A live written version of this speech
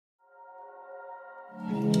Kinukulayan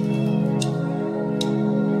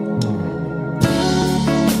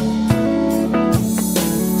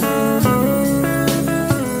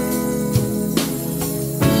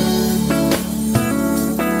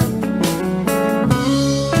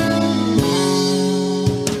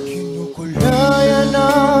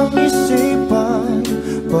ang isipan,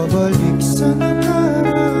 pabalik sa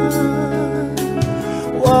nakaraan.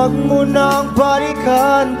 Huwag mo nang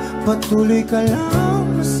balikan, patuloy ka lang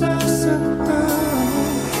masasaktan.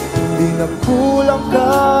 Hindi na kulang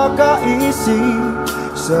kakaisip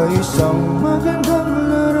sa isang magandang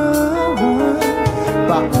larawan.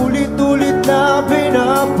 Paulit-ulit na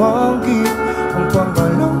binabanggit ang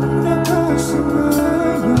pangalang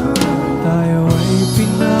nakasanayan. Tayo ay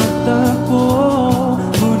pinagtagpo,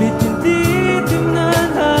 ngunit hindi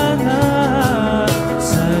dinadana.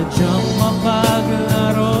 Sadyang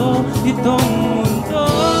mapaglaro itong mundo.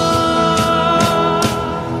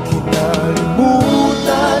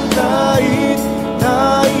 Kinalimutan kahit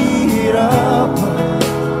nahihirapan,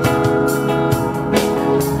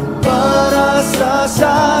 para sa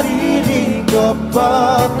sariling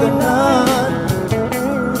kapakanan.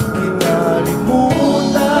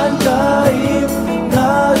 Kinalimutan kahit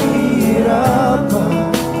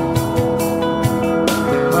nahihirapan,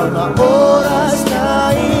 mga oras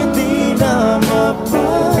na hindi na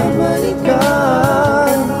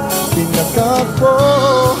mapabalikan. Pinagkakpo,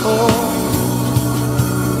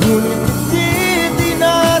 ngunit hindi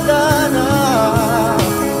dinadana.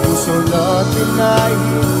 Puso natin ay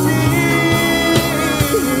hindi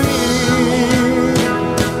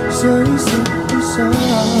sa isa't isa.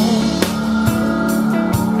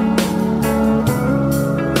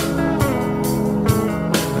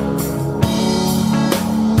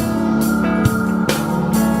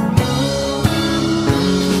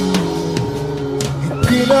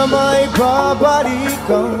 Hindi na may babalik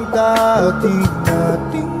ang dati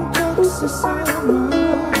nating pagsasama.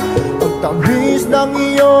 Ang tamis ng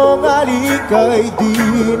iyong halik ay di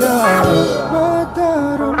na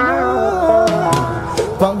madarama.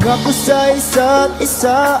 Pangako sa isa't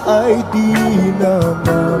isa ay di na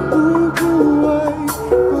mabubuhay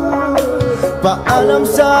pa. Paalam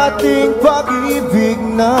sa ating pag-ibig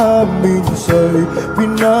na minsa'y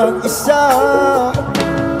pinag-isa.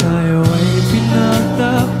 Tayo ay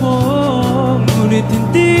pinagtagpo, ngunit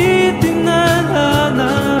hindi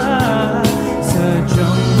dinadana.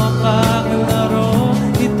 Sadyang makaglaro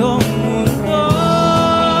itong mundo.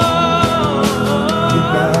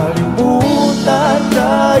 Kinalimutan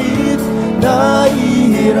kahit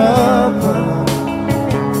nahihirapan,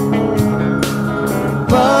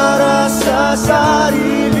 para sa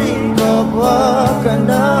sariling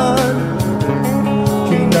kapakanan.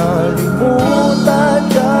 Kinalimutan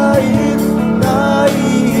kahit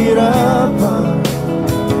nahihirapan,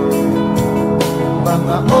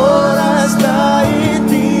 mga oras na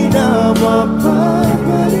hindi na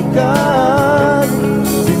mapabalikan.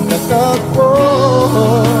 Pinagtagpo,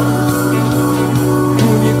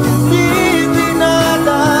 ngunit hindi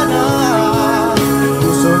dinadana.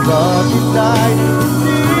 Puso bakit ay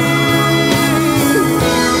hindi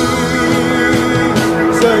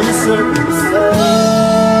sa isa't isa.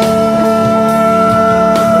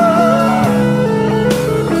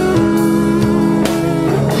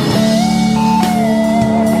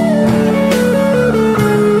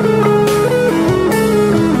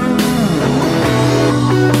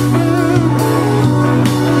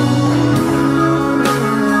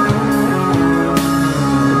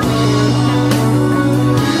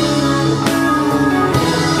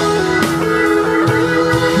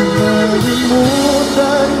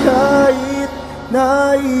 Kinalimutan kahit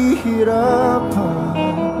nahihirapan,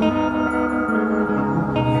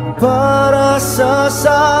 para sa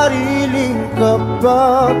sariling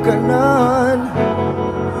kapakanan.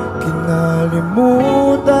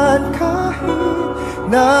 Kinalimutan kahit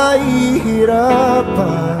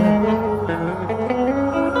nahihirapan,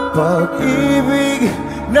 pag-ibig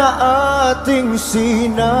na ating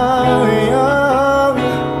sinayang.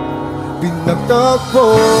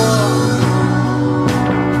 Pinagtagpo,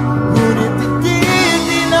 ngunit hindi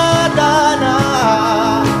dinadana.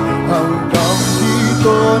 Hanggang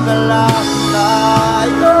dito na lang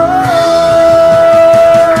tayo.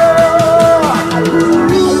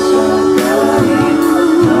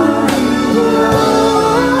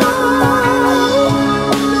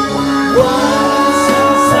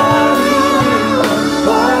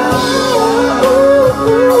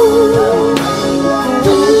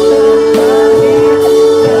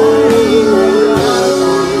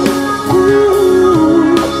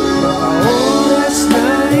 Oras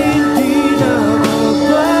na hindi na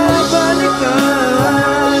magbabalik.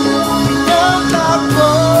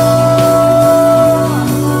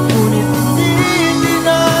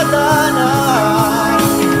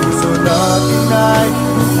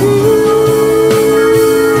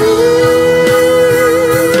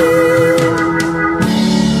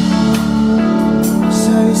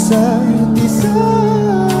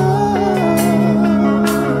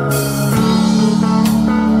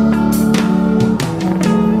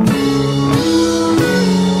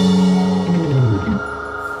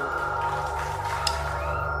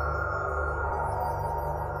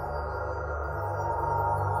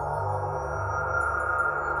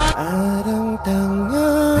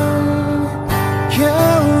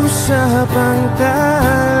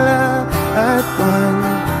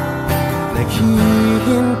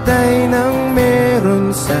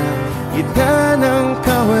 gitna ng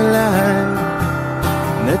kawalan.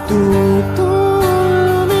 Natutong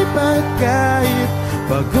lumipad kahit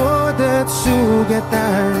pagod at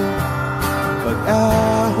sugatan.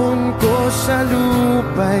 Pag-ahon ko sa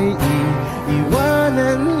lupa'y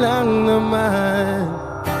iiwanan lang naman.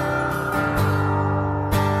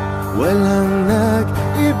 Walang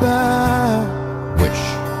nag-iba. Wish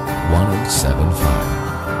 1075.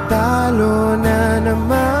 Talo na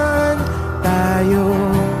naman tayo.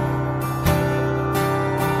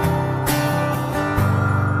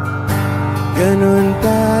 Ganun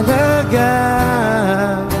talaga.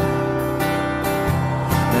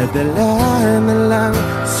 Nadala na lang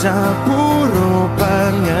sa puro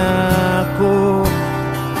pangako.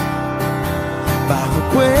 Baka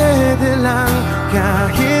pwede lang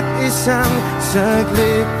kahit isang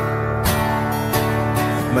saglit,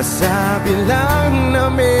 masabi lang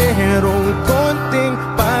na merong konting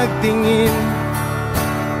pagtingin.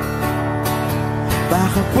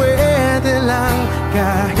 Baka pwede lang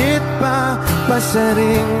kahit pa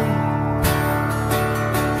pasaring.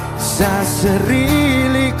 Sa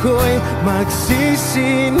sarili ko'y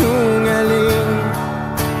magsisinungaling.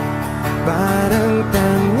 Parang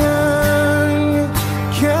tangang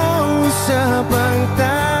kausap ang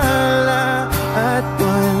tala at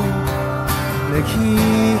buwan.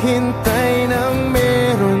 Naghihintay ng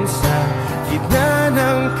meron sa gitna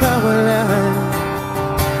ng kawalan.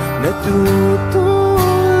 Natutong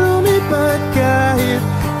lumipad kahit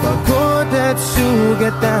pagod at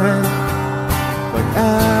sugatan.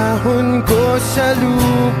 Pag-ahon ko sa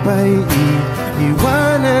lupa'y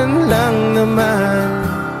iiwanan lang naman.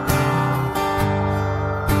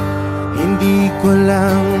 Hindi ko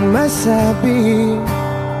lang masabi,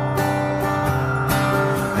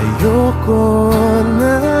 ayoko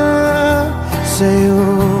na sa'yo.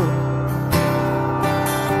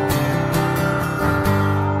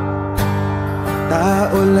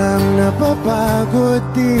 Tao lang napapagod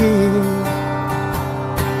din,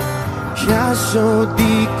 kaso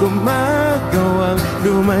di ko magawang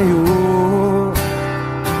lumayo.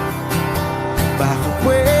 Baka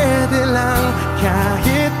pwede lang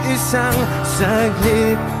kahit isang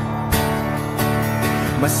saglit,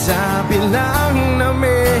 masabi lang na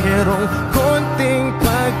merong konting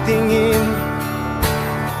pagtingin.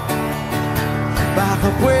 Baka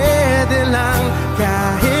pwede lang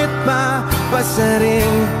kahit pa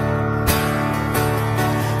pasaring.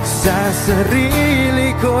 Sa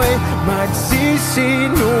sarili ko'y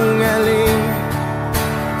magsisinungaling.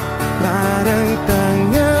 Parang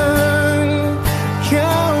tangang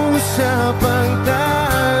kausap ang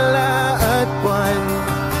tala at buwan.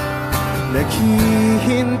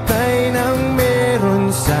 Naghihintay ng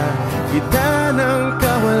meron sa gitna ng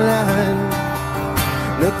kawalan.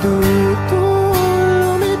 Natutong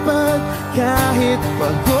lumipad kahit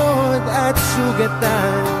pagod at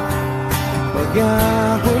sugatan.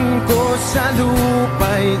 Pag-ahon ko sa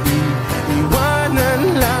lupa'y iiwanan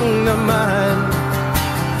lang naman.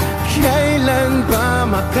 Kailan ba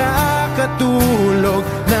makakatulog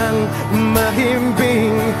ng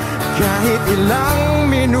mahimbing? Kahit ilang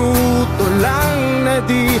minuto lang na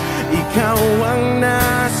di ikaw ang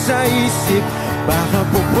nasa isip. Baka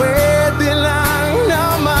po pwede lang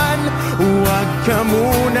naman, huwag ka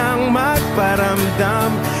munang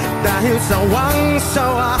magparamdam. Dahil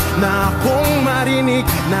sawang-sawa na akong marinig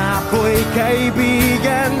na ako'y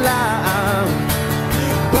kaibigan lang.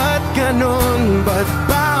 Ba't ganon? Ba't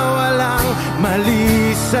ba walang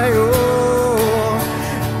mali sa'yo?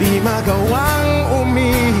 Di magawang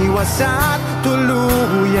umiwas at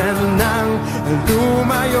tuluyan ng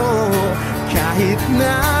lumayo. Kahit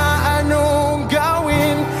na anong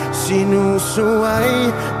gawin,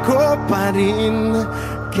 sinusuway ko pa rin.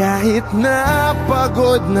 Kahit na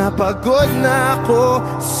pagod na ako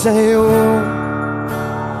sa'yo.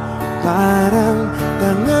 Parang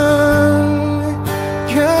tangang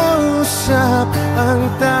kausap ang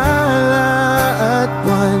tala at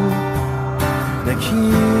buwan.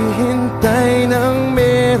 Naghihintay ng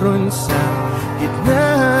meron sa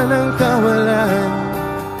gitna ng kawalan.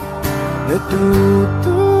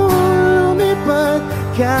 Natutong lumipad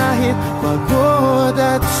kahit pagod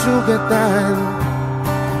at sugatan.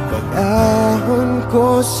 Pag-ahon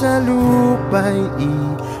ko sa lupa'y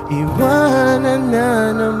iiwanan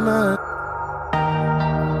na naman.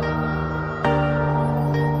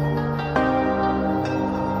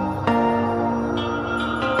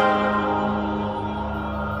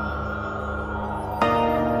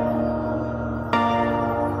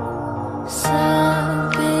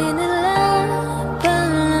 Sabi nila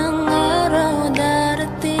palang araw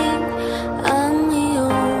darating ang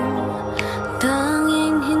iyong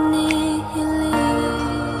tanging hinihiling.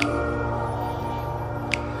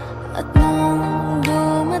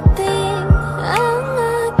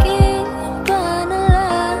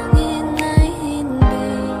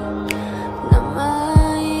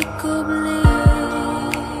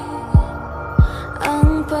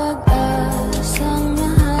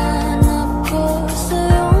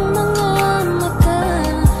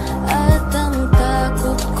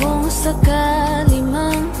 sakali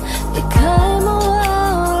man ika'y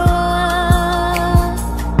mawawala.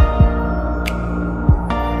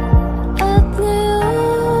 At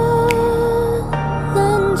ngayon,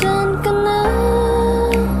 nandyan ka na,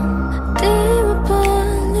 di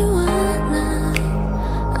mapaliwanag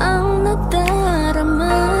ang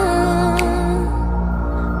nadarama.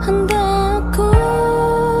 Handa ako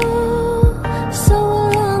sa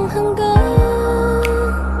walang hanggan,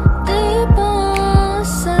 di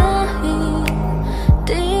basahin,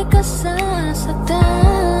 di ka sasaktan.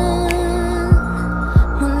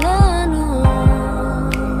 Mula noon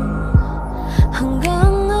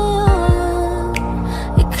hanggang ngayon,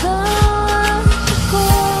 ikaw at ako.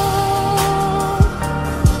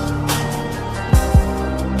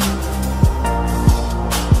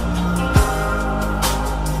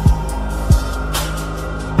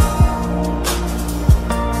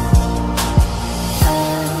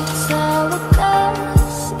 At sa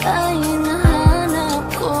wakas ay nahanap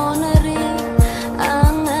ko na rin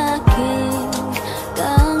ang aking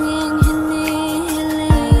tanging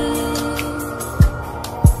hinihiling.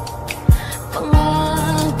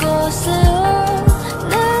 Pangako sa'yo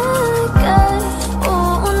na ika'y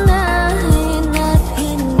uunahin at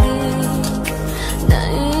hindi na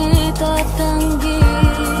itatanggi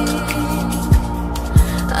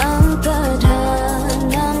ang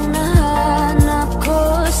tadhanang nahanap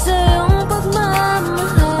ko sa iyong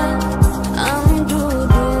pagmamahal, ang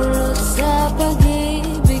dudulot sa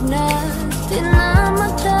pag-ibig natin na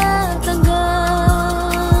magtatagal.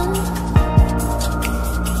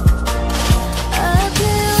 At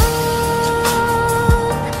ngayon,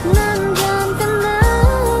 nandyan ka na,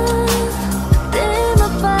 di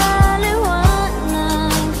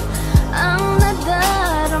mapaliwanag ang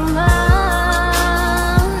nadarama.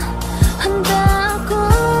 Handa ako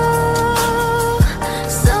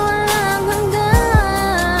sa walang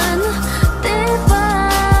hanggan, di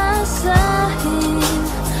basahin,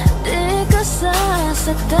 di ka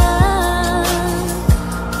sasaktan.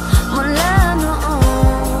 Mula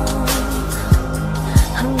noon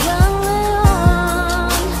hanggang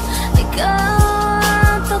ngayon, ikaw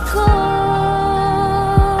at ako.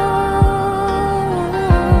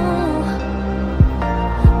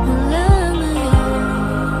 Mula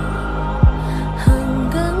ngayon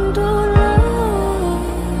hanggang dulo,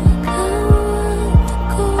 ikaw at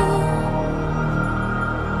ako.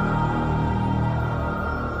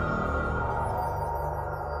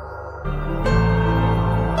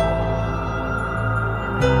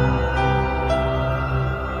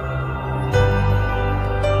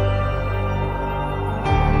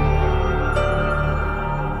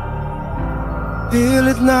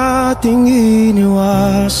 Pilit nating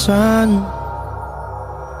iniwasan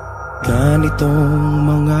ganitong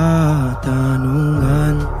mga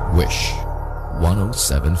tanungan. Wish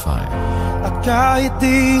 1075. At kahit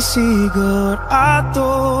di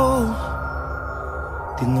sigurado,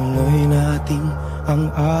 tinuloy natin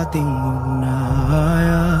ang ating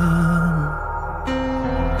ugnayan.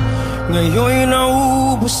 Ngayon'y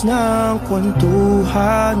naubos na ang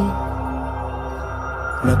kwentuhan,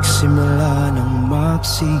 nagsimula ng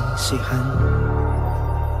magsisihan.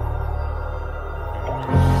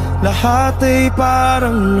 Lahat ay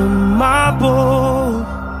parang lumabo,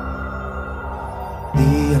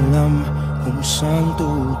 di alam kung saan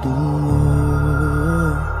tutungo.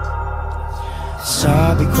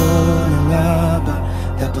 Sabi ko na nga ba,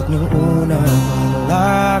 dapat nung una pa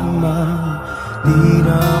lamang, di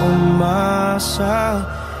na umasa,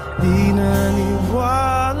 di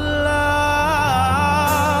naniwala.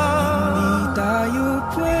 Hindi tayo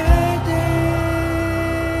pwede,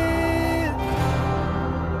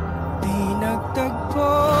 di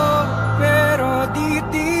nagtagpo, pero di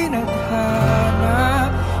tinadhana,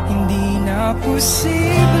 hindi na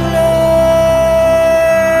posible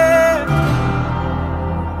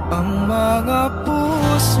ang mga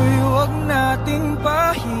puso'y huwag nating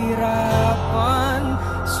pahirapan.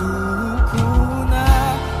 Suko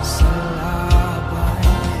na sa laban,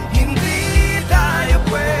 hindi tayo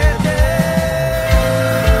pwede.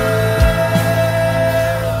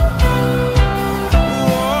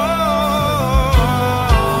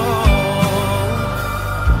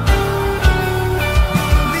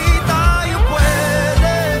 Hindi tayo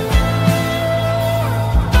pwede.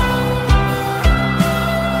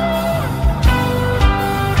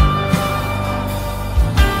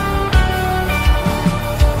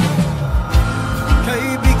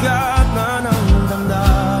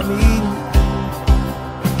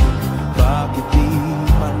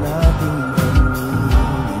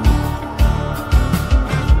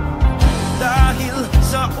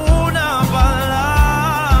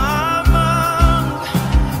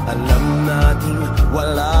 ating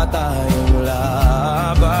wala tayong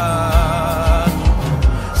laban.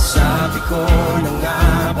 Sabi ko na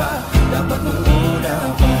nga ba, dapat nung una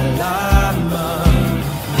pa lamang,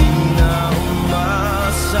 di na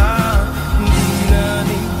umasa, di na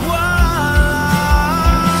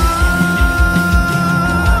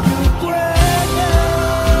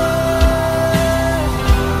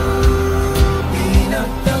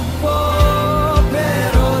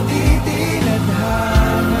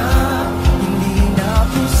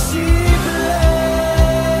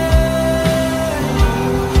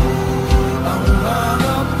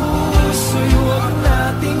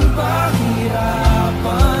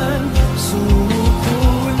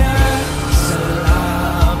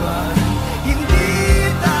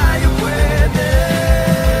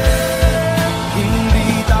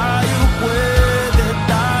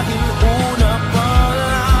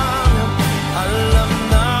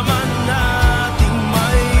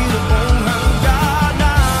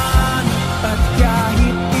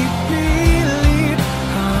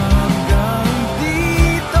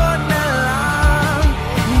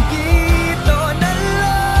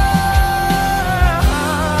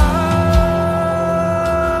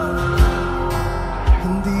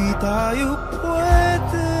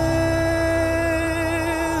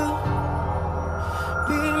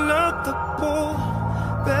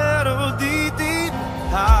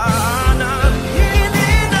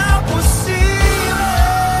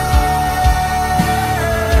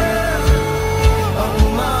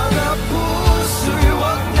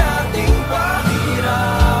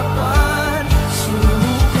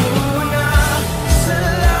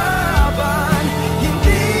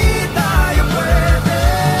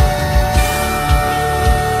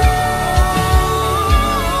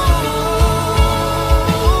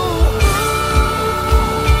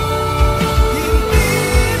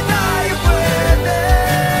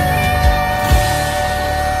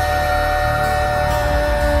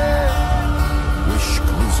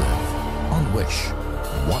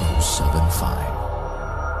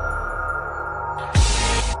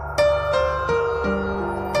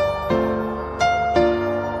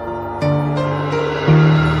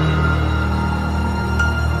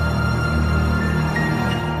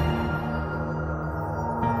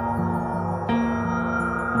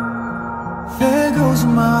There goes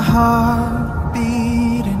my heart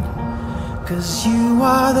beating, 'cause you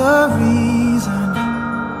are the reason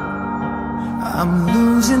I'm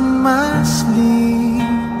losing my sleep.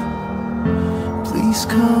 Please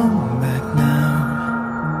come back now.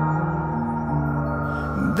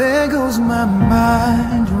 There goes my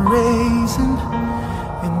mind racing,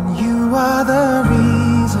 and you are the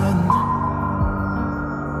reason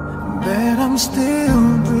that I'm still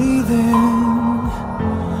breathing.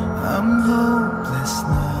 I'm hopeless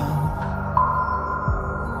now.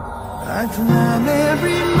 I climb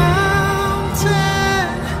every mountain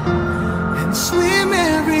and swim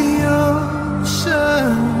every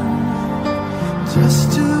ocean just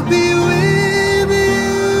to be with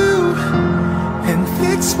you and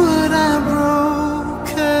fix what I've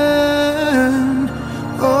broken.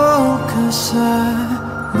 Oh, 'cause I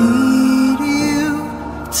need you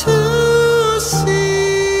to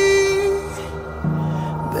see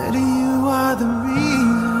that you are the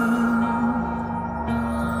reason.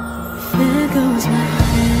 There goes my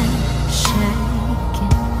head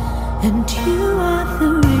shaking, and you are the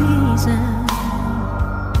reason.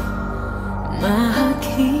 My heart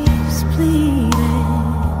keeps bleeding.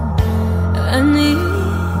 I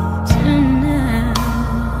need you now.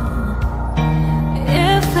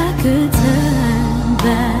 If I could turn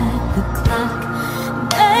back the clock,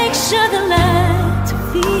 make sure the light to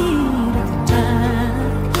feed the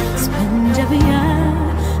dark, spend every hour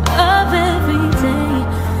of every day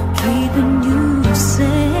keeping you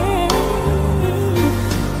safe.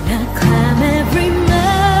 I climb every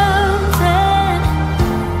mountain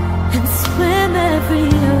and swim every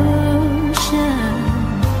ocean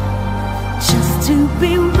just to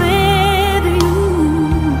be with you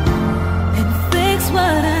and fix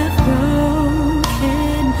what I've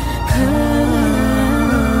broken. 'Cause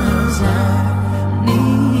I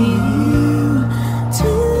need you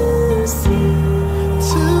to see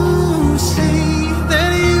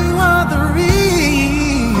that you are the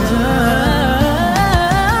reason.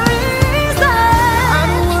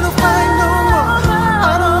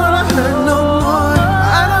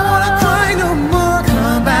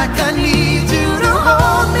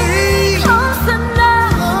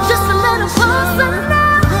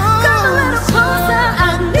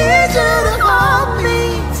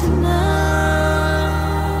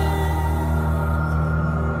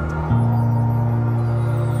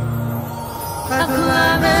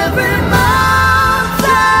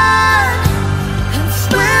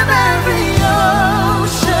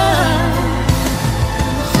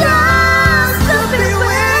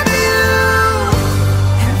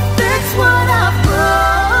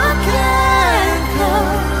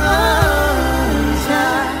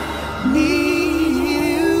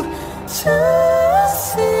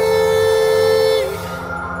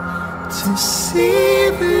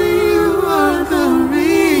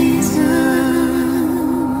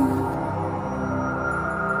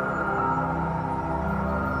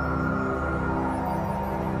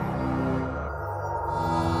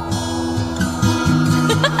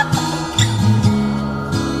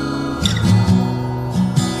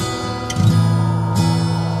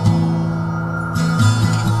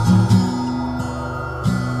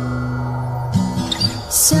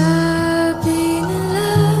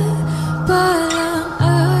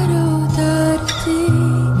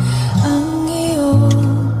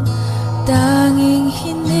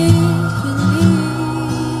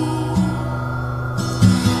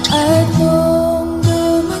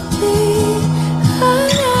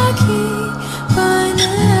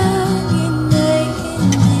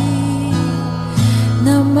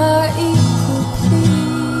 maikutli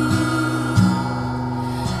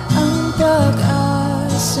ang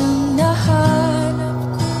pag-asang nahanap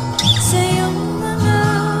ko sa iyong mga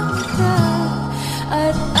mata,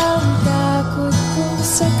 at ang takot kong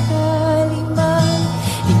sakali man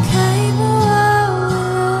ika'y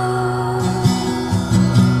mawawala.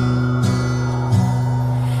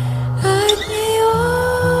 At ngayon,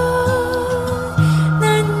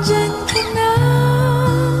 nandyan ka na,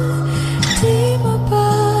 di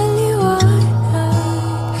mapaliwanag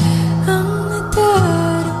ang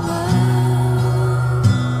nadarama.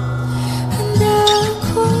 Handa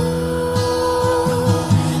ako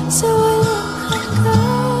sa walang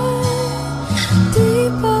hanggan, di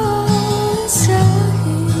paasahin,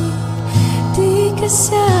 di ka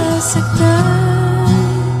sasaktan.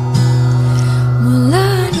 Mula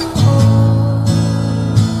noon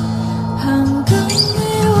hanggang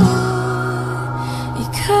ngayon,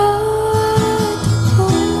 ikaw at ako.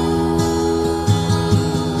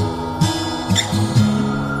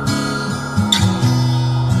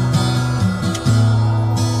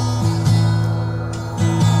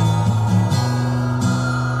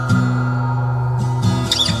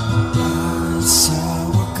 At sa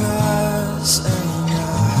wakas ay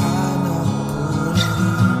nahanap ko na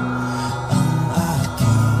rin ang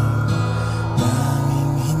aking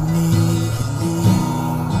tanging hinihiling.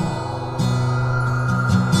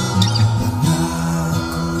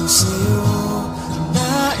 Pangako sa'yo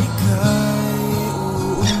na ika'y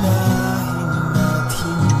uunahin at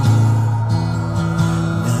hindi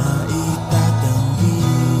na itatanggi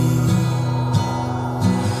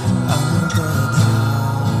ang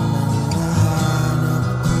tadhanang nahanap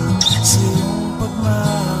ko sa iyong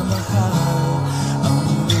pagmamahal, ang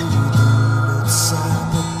dudulot sa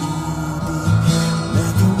pag-ibig na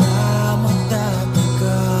di na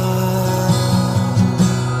magtatagal.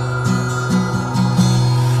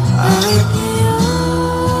 At ngayon,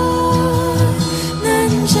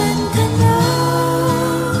 nandyan ka na,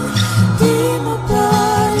 di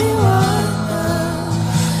mapaliwanag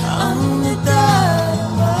ang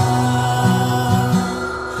nadarama.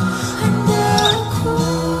 Handa ako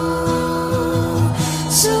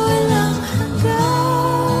sa walang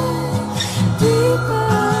hanggan, di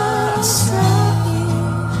paasahin,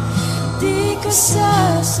 di ka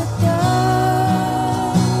sasaktan.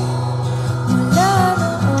 Mula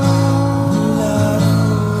noon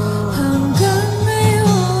hanggang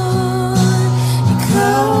ngayon,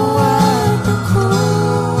 ikaw at ako.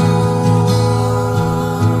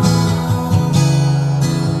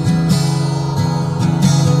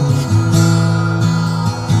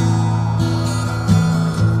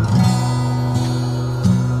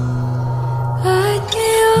 At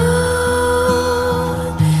ngayon,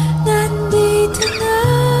 nandito na,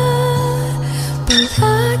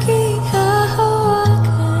 palaging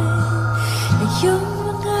hahawakan ang iyong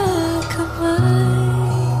mga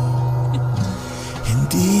kamay.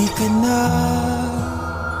 Hindi ka na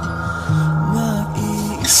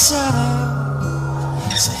mag-iisa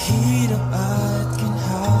sa hirap at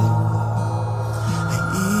ginhawa, ay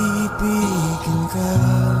ibigin ka.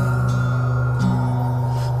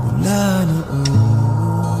 Mula noon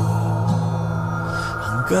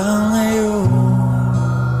hanggang ngayon,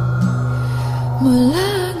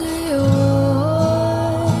 Mula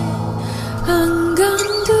ngayon hanggang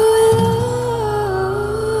dulo,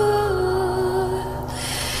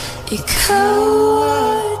 ikaw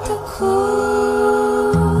at ako.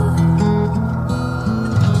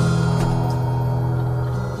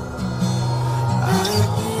 At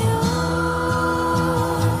ngayon,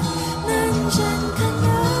 nandyan ka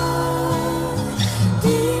na,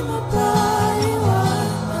 di mapaliwanag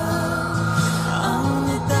ang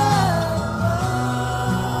nadarama.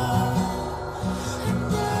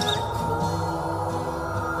 Handa ako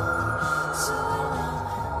sa walang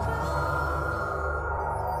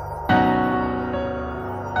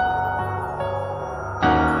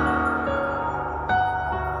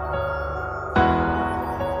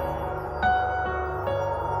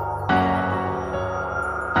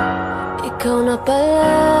Ikaw na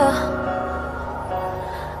pala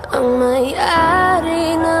ang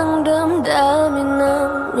may-ari ng damdamin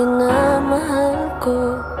ng minamahal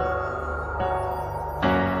ko.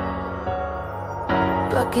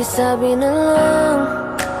 Pakisabi na lang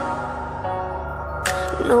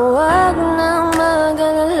na huwag nang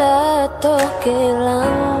mag-alala at okay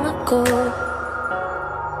lang ako.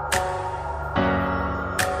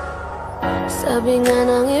 Sabi nga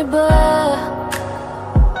ng iba,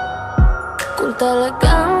 kung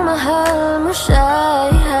talagang mahal mo siya,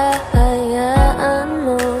 ay hahayaan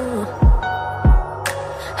mo.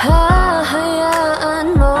 Hahayaan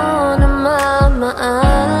mo na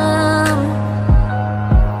mamahal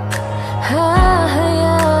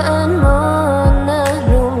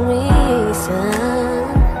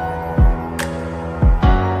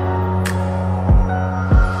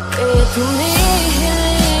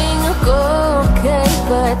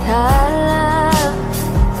bathala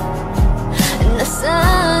na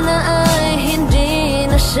sana ay hindi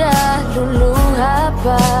na siya luluha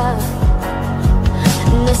pa,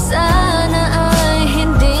 na sana ay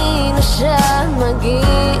hindi na siya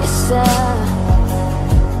mag-iisa,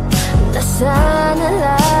 na sana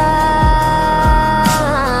lang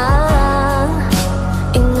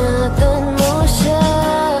ingatan mo siya.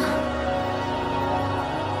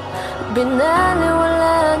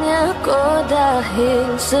 Binaliwala niya ako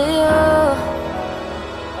dahil sa'yo,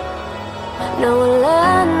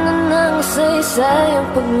 nawalan na ng saysay ang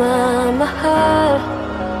pagmamahal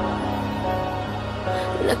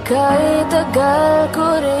na kahit tagal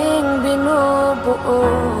ko ring binubuo,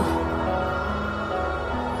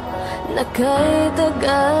 na kahit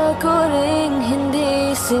tagal ko ring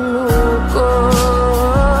hindi sinuko.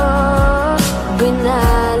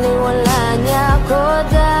 Binaliwala niya ako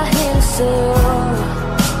dahil sa'yo,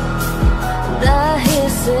 dahil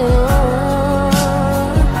sa'yo.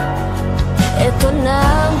 Ito na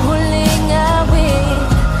ang huling awit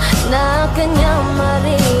na kanyang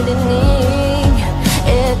maririnig.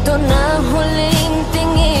 Ito na ang huling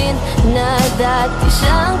tingin na dati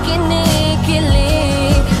siyang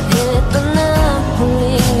kinikilig. Ito na ang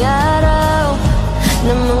huling araw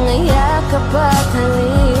na mga yakap at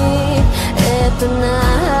halik. Ito na,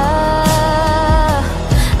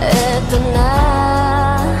 ito na.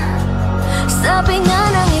 Sabi nga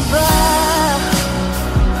ng iba,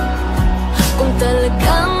 kung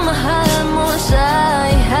talagang mahal mo siya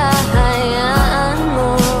ay hahayaan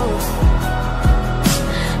mo,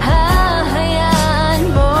 hahayaan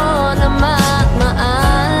mo na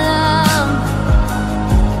magmaalam,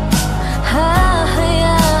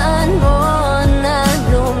 hahayaan mo na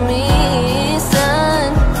lumisan.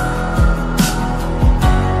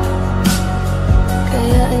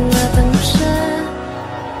 Kaya ingatan mo siya.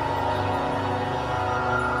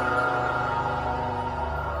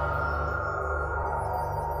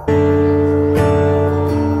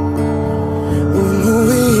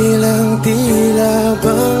 Umuwi lang, tila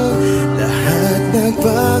bang lahat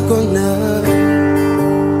nagbago na.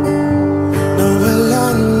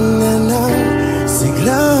 Nawalan na ng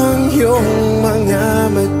siglang iyong mga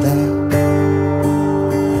mata.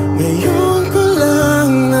 Ngayon ko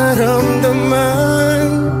lang naramdaman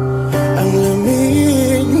ang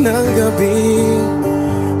lamig ng gabi,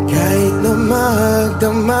 kahit na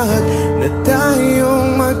magdamag na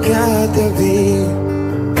tayong magkatabi.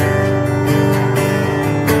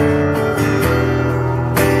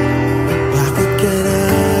 Bakit ka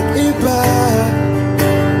nag-iba?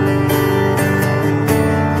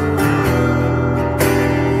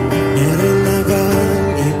 Meron na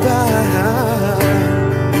bang iba?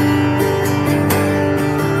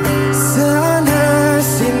 Sana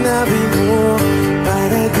sinabi mo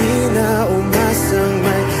para di na umasang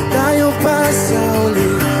may tayo pa sa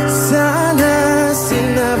uli. Sana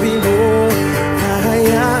sinabi mo,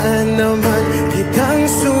 hahayaan naman kitang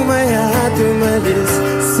sumaya at umalis.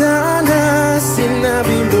 Sana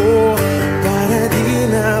sinabi mo para di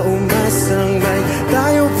na umasang may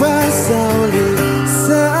tayo pa sa uli.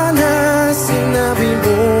 Sana sinabi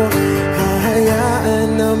mo,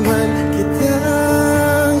 hahayaan naman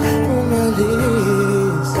kitang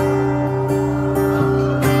umalis.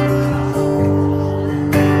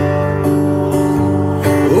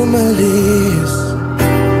 Umalis.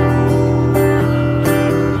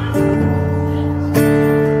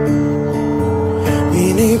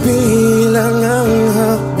 Binibilang ang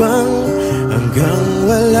hakbang hanggang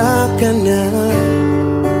wala ka na.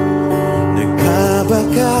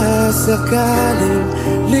 Nagkabaka sakaling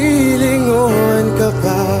lilingon ka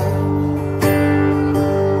pa.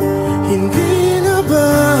 Hindi na ba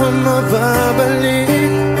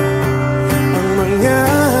mababalik ang mga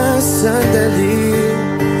sandali,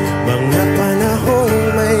 mga panahong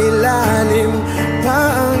may lalim pa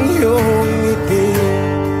ang iyong ngiti?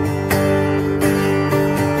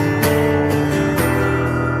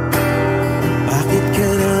 Bakit ka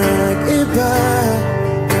nag-iba?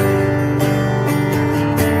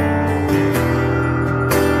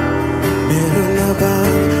 Meron na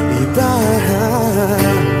bang iba?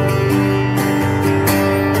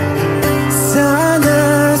 Sana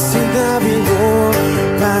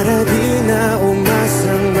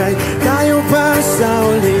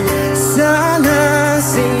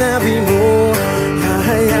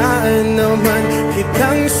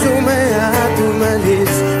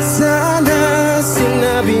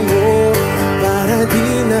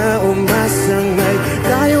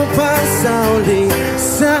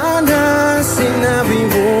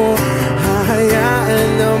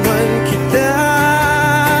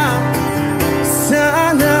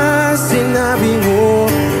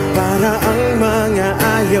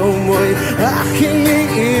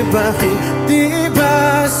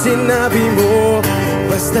sinabi mo,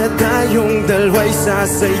 basta tayong dalawa'y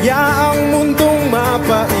sasaya, ang mundong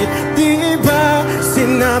mapait. Di ba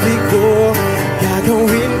sinabi ko,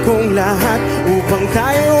 gagawin kong lahat upang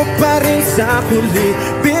tayo pa rin sa huli.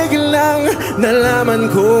 Biglang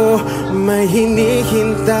nalaman ko, may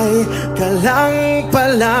hinihintay ka lang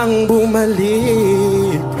palang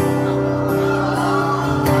bumalik.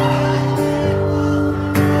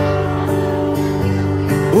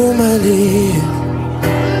 Bumalik.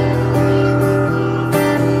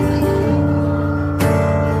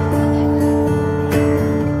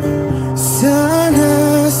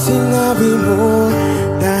 Sana sinabi mo,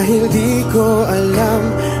 dahil di ko alam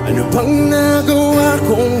ano bang nagawa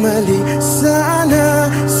kong mali. Sana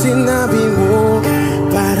sinabi mo,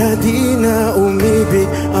 para di na umibig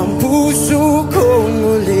ang puso ko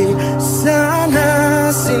muli. Sana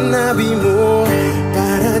sinabi mo,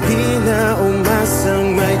 para di na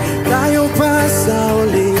umasang may tayo pa sa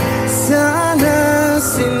uli. Sana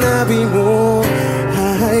sinabi mo,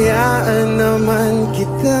 hahayaan naman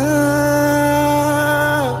kita.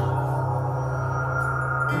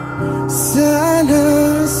 Sana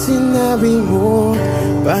sinabi mo,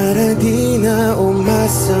 para di na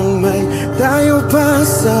umasang may tayo pa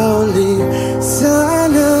sa uli.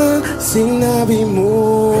 Sana sinabi mo.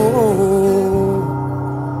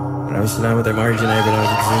 Maraming salamat. I'm Arjun Ivan.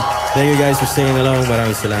 Thank you guys for staying along.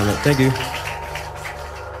 Maraming salamat. Thank you.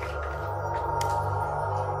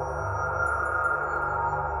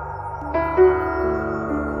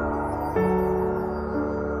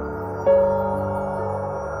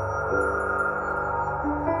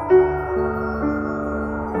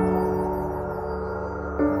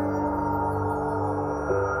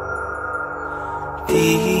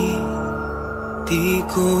 Di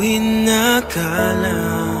ko inakala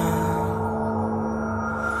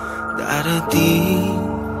darating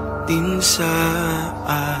din sa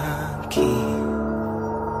akin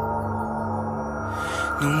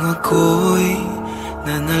nung ako'y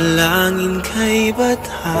nanalangin kay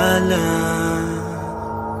Bathala,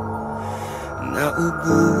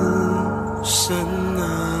 naubusan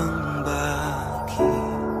ng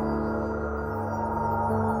bakit.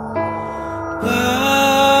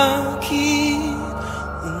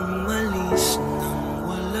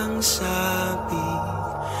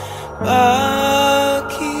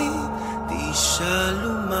 Bakit di siya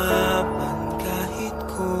lumaban kahit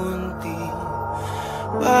konti?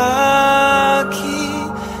 Bakit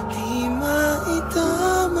di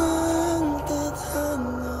maitamang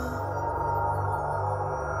tadhana?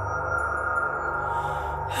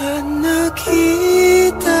 At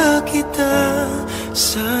nakita kita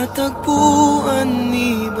sa tagpuan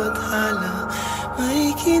ni Bathala,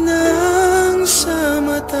 may kinang sa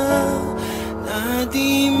mata na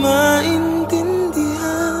di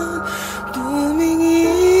maintindihan.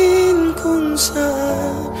 Tumingin kung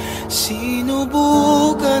saan,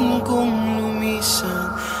 sinubukan kong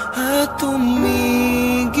lumisan at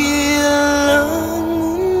tumigil ang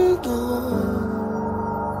mundo.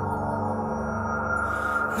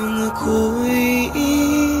 Nung ako'y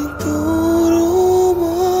ituro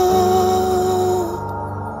mo,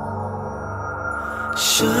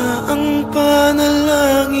 siya ang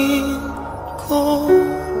panalangin ko.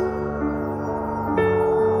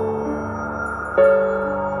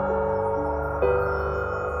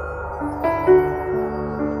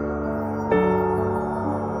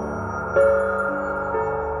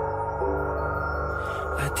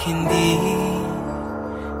 At hindi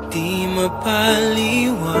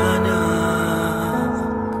mapaliwanag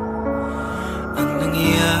ang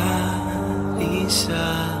nangyari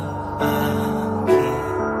sa akin.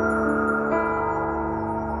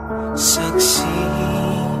 Saksi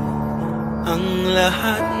ang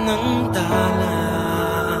lahat ng tala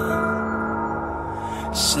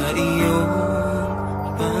sa iyong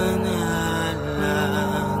panalangin.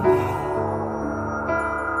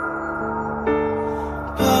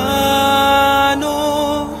 Paano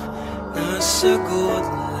nasagot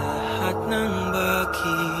lahat ng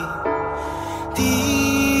bakit?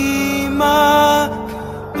 Di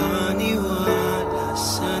makapaniwala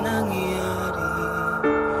sa nangyari.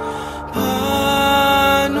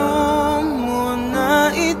 Paano mo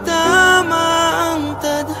naitama ang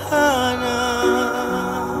tadhana?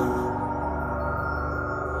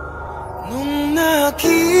 Nung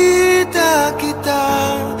nakita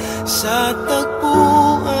kita sa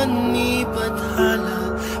tagpuan ni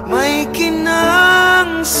Bathala, may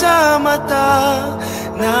kinang sa mata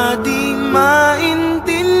na di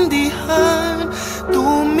maintindihan.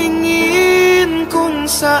 Tumingin kung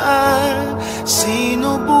saan,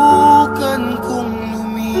 sinubukan kong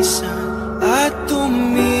lumisan at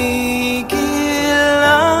tumigil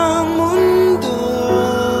ang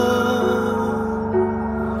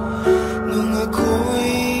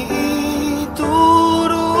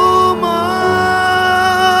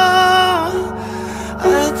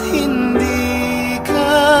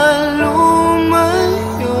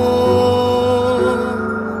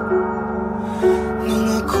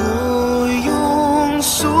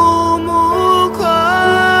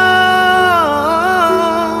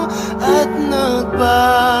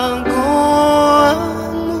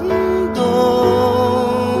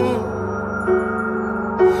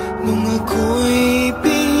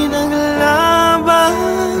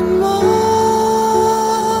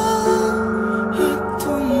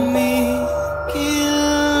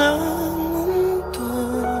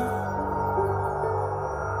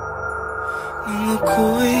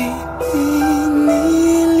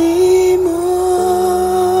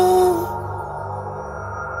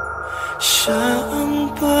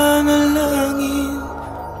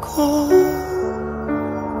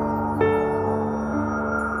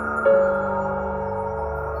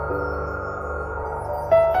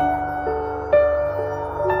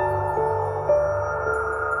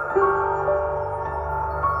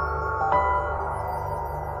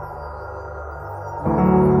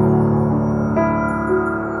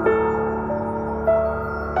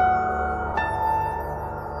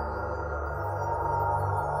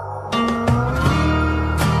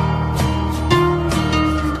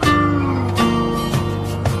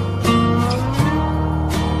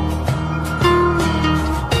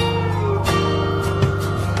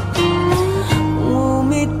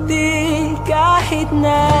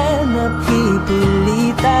na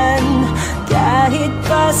napipilitan, kahit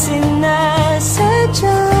pa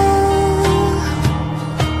sinasadya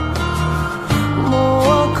mo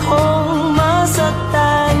akong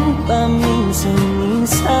masaktan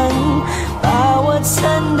paminsan-minsan, bawat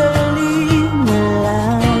sandali na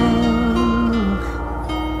lang.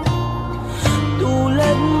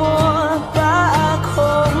 Tulad mo pa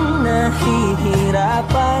akong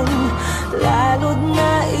nahihirapan, lalo't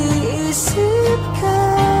naiisip ka.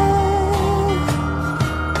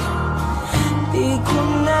 Di ko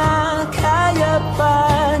na kaya pa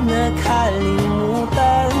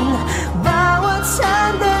nakalimutan, bawat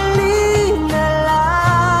sandali na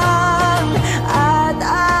lang. At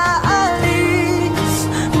aalis,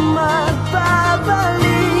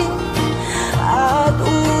 magbabalik, at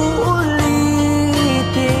uulitin,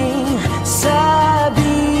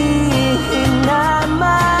 sabihin na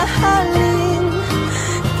mahalin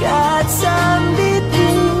ka't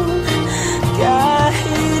sambitin,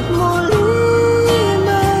 kahit muli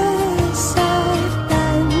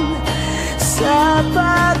masaktan. Sa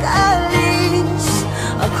pag-alis,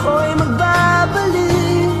 ako'y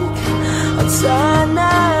magbabalik, at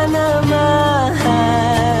sana naman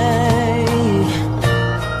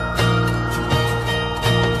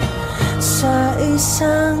sa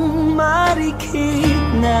isang marikit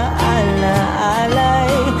na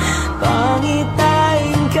alaalay,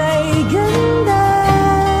 pangitain kay ganda.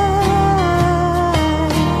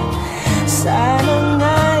 Sana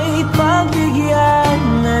nga'y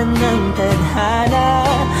pagbigyan na ng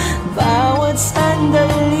tadhana, bawat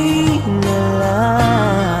sandali na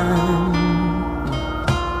lang.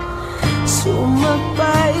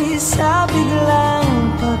 Sumakbay sa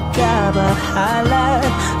biglang pagkabahala,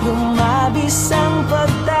 lumabis ang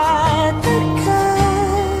pagtataka.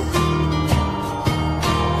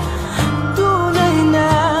 Tunay na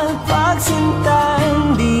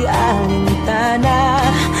pagsintang di alintana,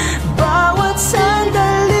 bawat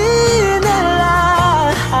sandali na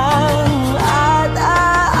lang. At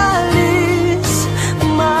aalis,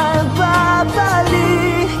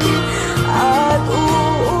 magbabalik, at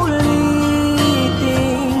uulitin,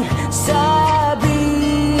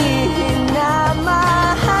 sabihin na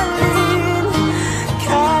mahalin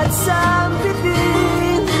ka't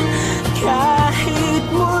sambitin, kahit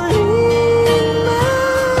muling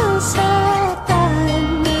masaktan.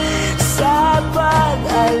 Sa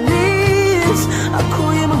pag-alis,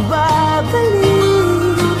 ako'y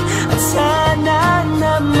magbabalik, at sana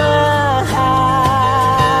naman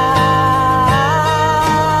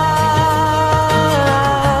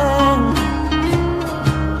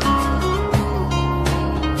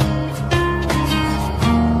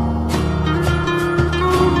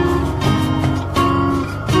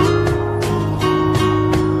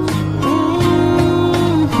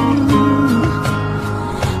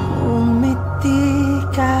umiti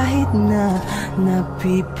kahit na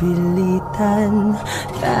napipilitan,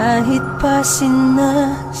 kahit pa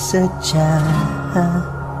sinasadya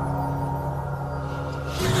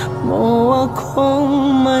mo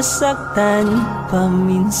akong masaktan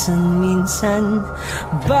paminsan-minsan,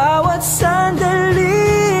 bawat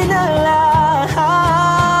sandali na lang.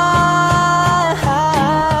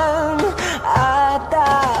 At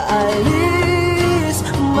aalis,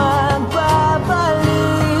 magbabalik,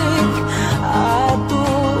 at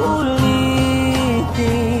uulitin,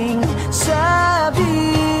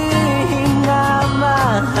 sabihin na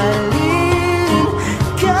mahalin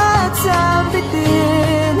ka't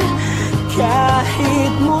sambitin,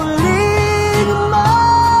 kahit muling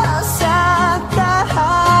masaktan.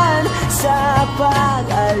 Sa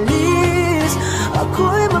pag-alis,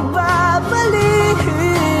 ako'y magbabalik,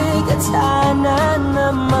 at sana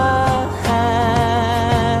naman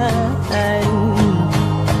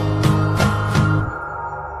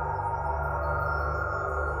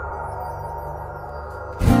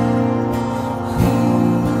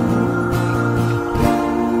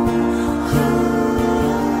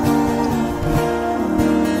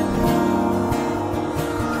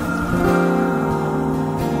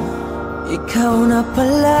ikaw na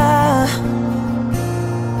pala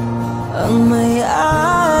ang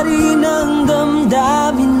may-ari ng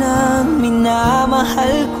damdamin na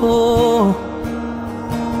minamahal ko.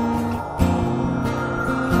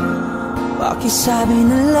 Pakisabi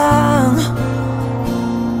na lang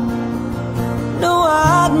na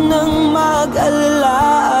wag nang mag-alala,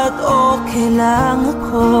 at okay lang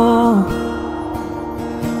ako.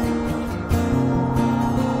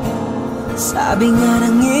 Sabi nga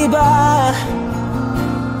ng iba,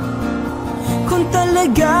 kung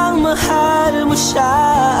talagang mahal mo siya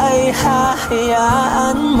ay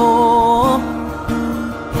hahayaan mo.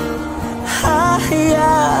 Hahayaan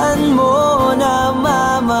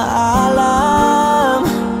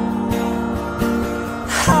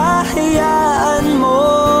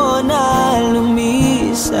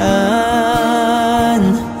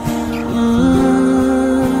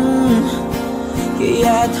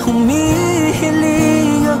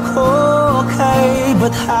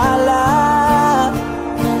bathala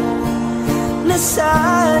na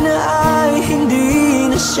sana ay hindi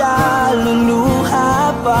na siya luluha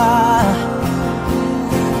pa,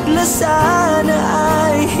 na sana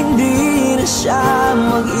ay hindi na siya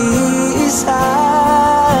mag-iisa,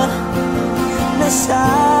 na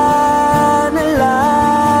sana lang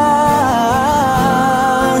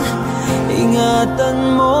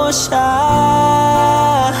ingatan mo siya.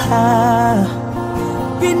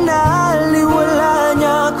 Pinaliwala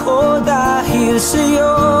niya ako dahil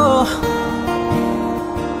sa'yo,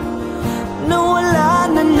 nawala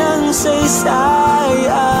na ng saysay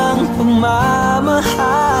ang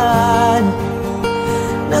pagmamahal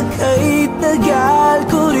na kahit tagal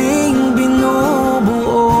ko ring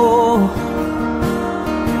binubuo,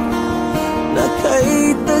 na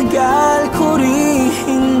kahit tagal ko ring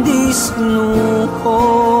hindi sinuko.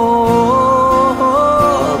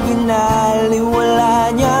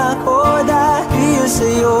 Binaliwala niya ako dahil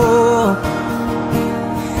sa'yo,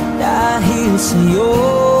 dahil sa'yo.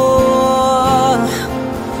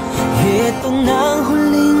 Ito na ang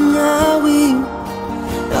huling awit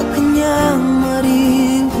na kanyang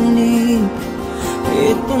maririnig.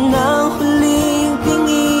 Ito na ang huling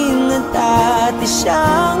tingin at dati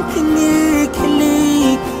siyang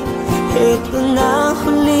kinikilig. Ito na ang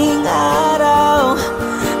huling araw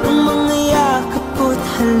ng mga yakap ko't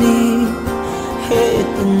halik.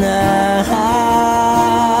 Ito na,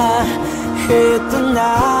 ito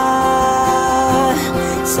na.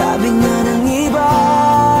 Sabi nga ng iba,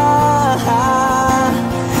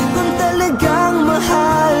 kung talagang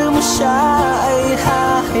mahal mo siya ay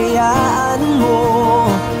hahayaan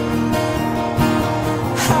mo,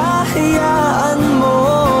 hahayaan mo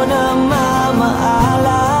na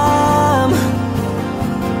mamaalam,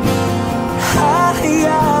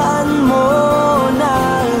 hahayaan mo na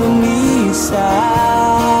lumisan.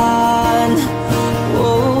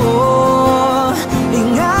 Oh,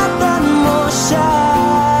 ingatan mo siya.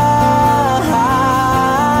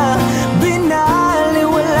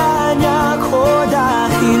 Binaliwala niya ako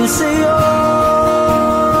dahil sa'yo,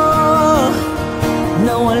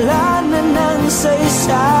 nawala na ng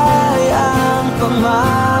saysay ang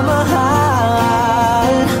pagmamahal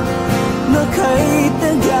na kahit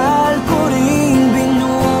tagal ko ring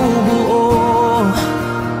binubuo,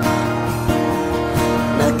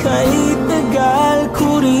 na kahit tagal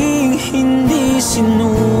ko ring hindi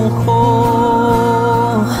sinuko.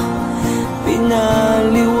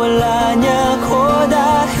 Pinaliwala niya ako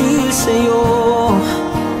dahil sa'yo,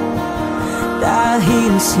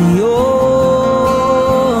 dahil sa'yo.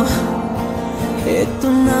 Ito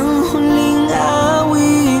nang huling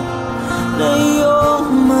awit na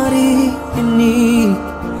iyong maririnig.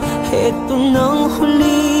 Ito nang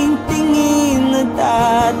huling tingin na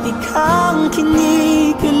dati kang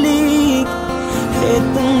kinikilig.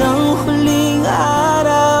 Ito nang huling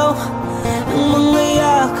araw ng mga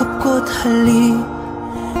yakap ko't halik.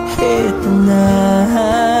 Ito na,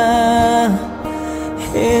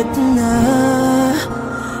 ito na.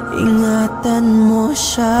 Ingatan mo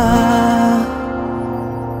siya.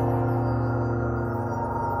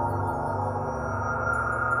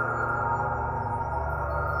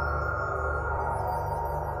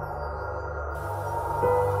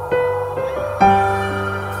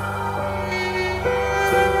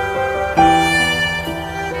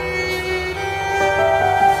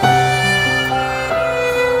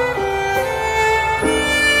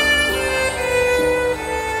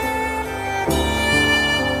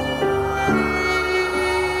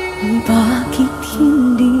 Bakit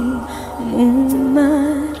hindi mo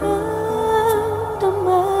maramdaman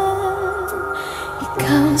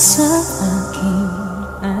ikaw sa akin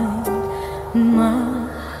ay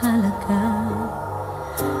mahalaga?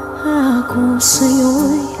 Ako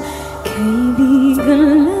sa'yo'y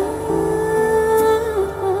kaibigan lang.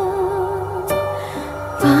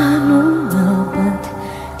 Paano nga ba't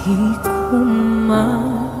di ko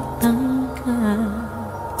matanggap?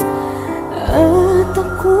 At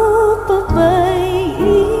ako pa ba'y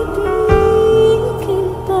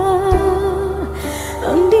ibigin pa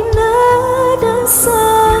ang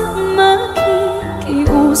dinadasal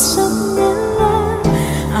makikiusap na lang?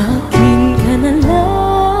 Akin ka na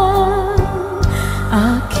lang,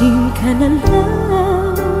 akin ka na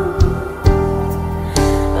lang.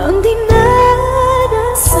 Ang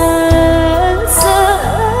dinadasal sa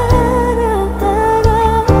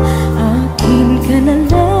araw-araw, akin ka na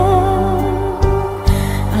lang,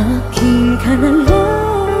 akin ka na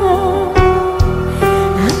lang.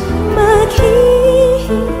 At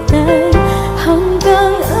maghihintay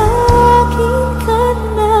hanggang akin ka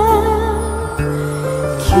na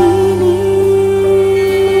kinig.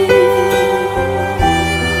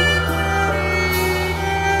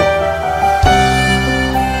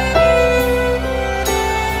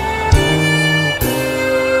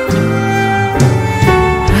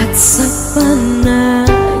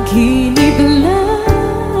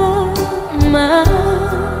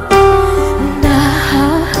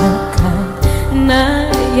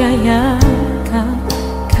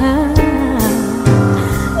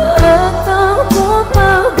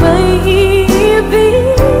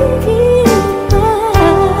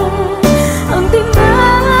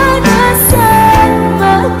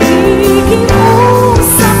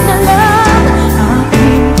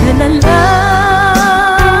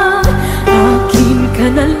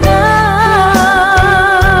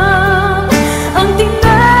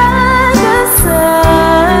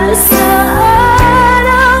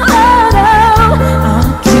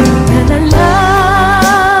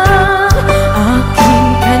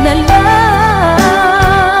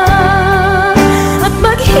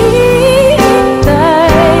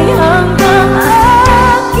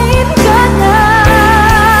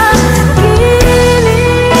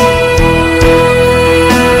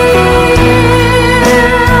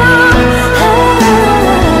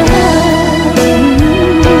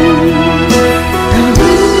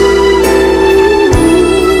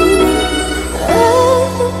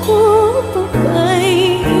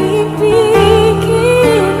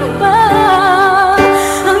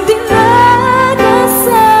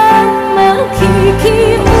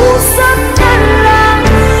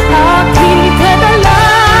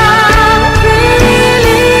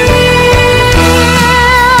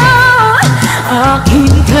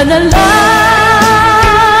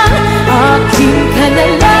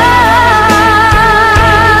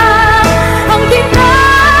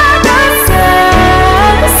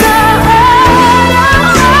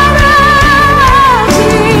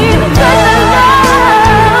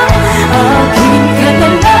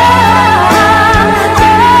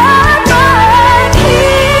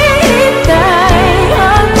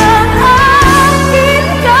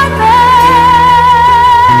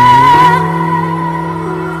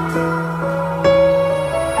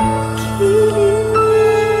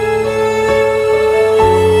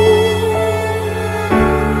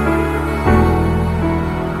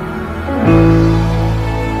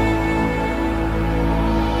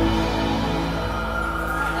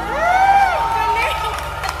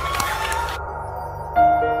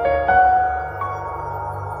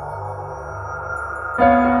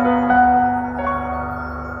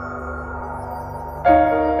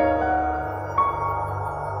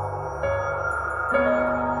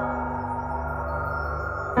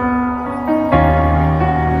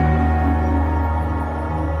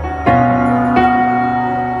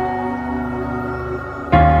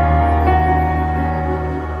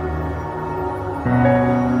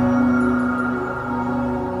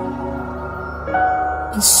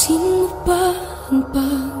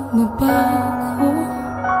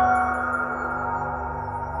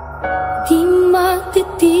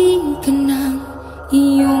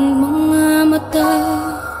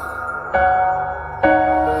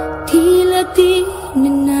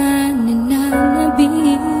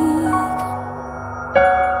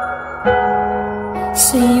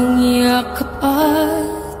 sa iyong yakap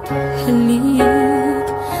at halik.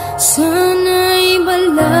 Sana'y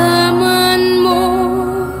malaman mo,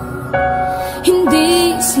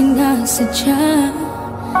 hindi sinasadya.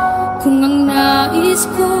 Kung ang nais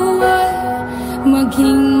ko ay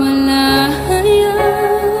maging malaya,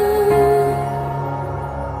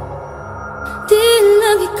 di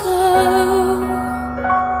lang ikaw,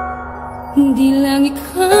 di lang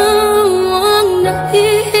ikaw ang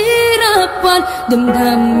nahihirapan.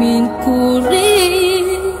 Damdamin ko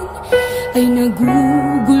rin ay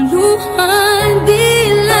naguguluhan.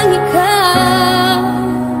 Di lang ikaw,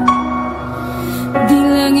 di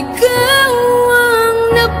lang ikaw ang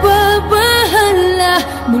nababahala.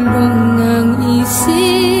 Bulong ng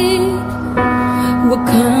isip, huwag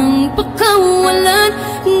kang pakawalan,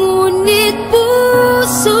 ngunit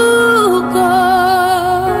puso ko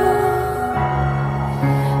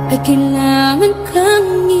ay kailangan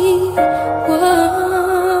kang iwan.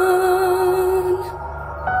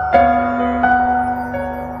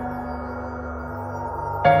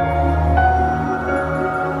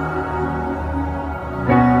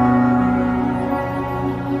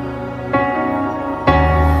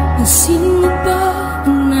 Sino ba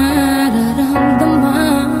ang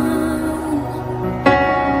nararamdaman?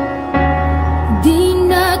 Di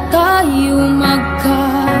na tayo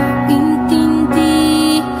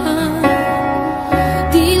magkaintindihan,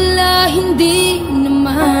 tila hindi na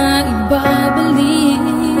maibabalik.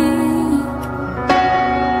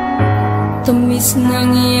 Tamis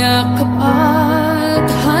ng yakap at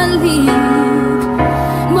halik,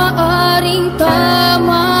 maaring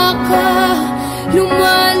tama ka.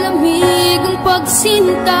 Lumalamig ang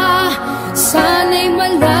pagsinta, sana'y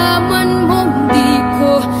malaman mong di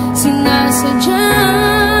ko sinasadya.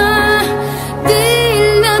 Di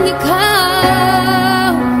lang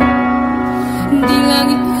ikaw, di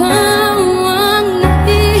lang ikaw ang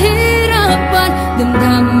nahihirapan.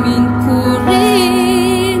 Damdamin ko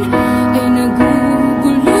rin ay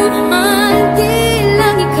naguguluhan. Di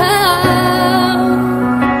lang ikaw,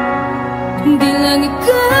 di lang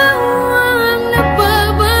ikaw ang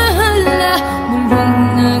nababahala. Bulong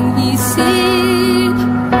ng isip,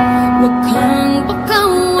 huwag kang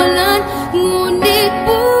pakawalan, ngunit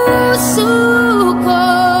puso ko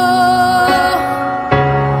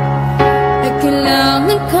ay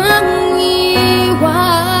kailangan kang iwan.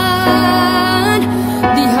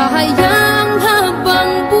 Di hahayang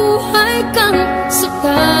habang buhay kang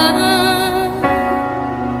saktan,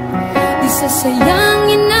 di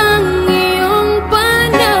sasayangin ang iyong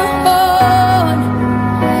panahon.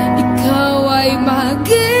 Ikaw ay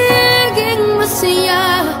magiging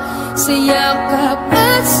masaya sa yakap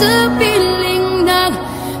at sa piling ng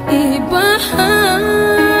iba.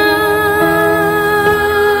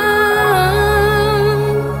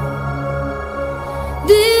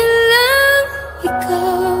 Di lang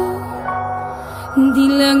ikaw, di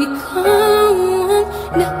lang ikaw ang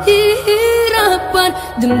nahihirapan.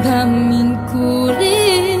 Damdamin ko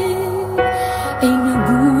rin ay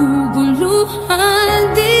naguguluhan.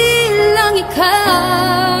 Di lang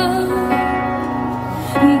ikaw,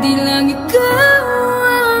 di lang ikaw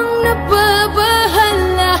ang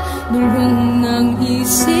nababahala. Bulong ng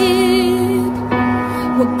isip,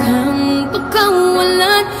 huwag kang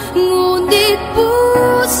pakawalan, ngunit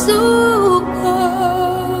puso ko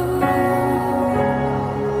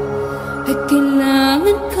ay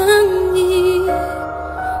kailangan kang iwan.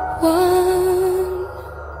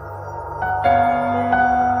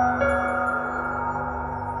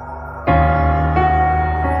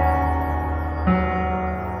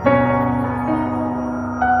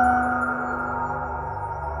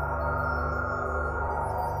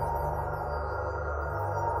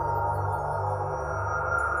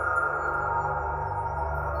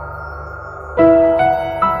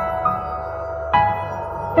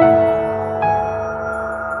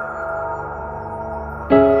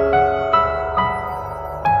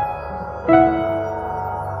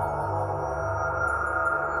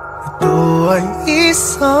 Ito ay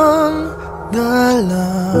isang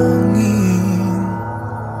dalangin,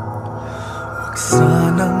 huwag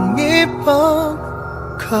sanang ipagkait.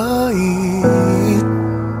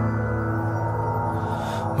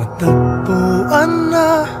 Matagpuan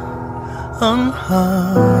na ang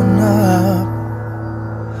hanap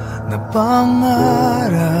na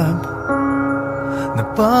pangarap, na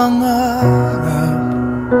pangarap.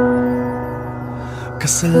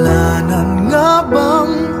 Kasalanan nga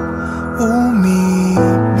bang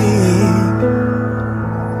umibig?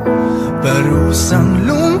 Parusang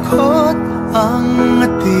lungkot ang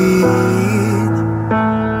atid,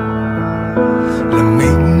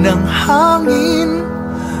 lamig ng hangin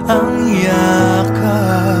ang yakap.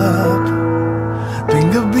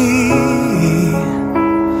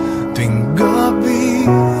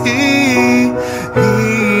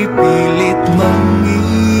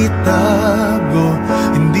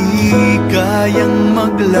 madayang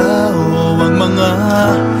maglaho ang mga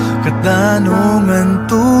katanungan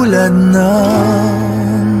tulad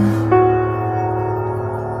ng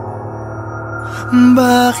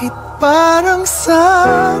bakit parang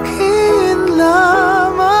sa'kin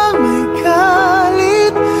lamang may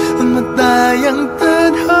galit ang madayang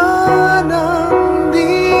tadhanang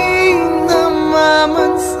di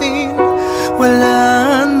namamansin?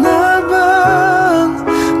 Wala na bang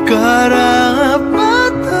karapatan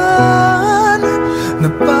na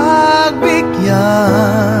pagbigyan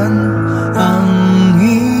ang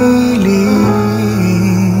hiling?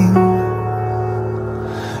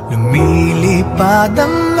 Lumilipad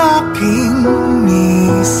ang aking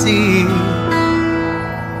isip,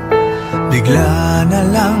 bigla na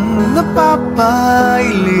lang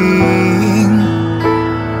napapailing.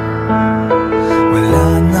 Wala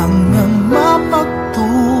nang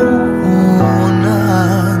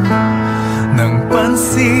mapagtuunan ng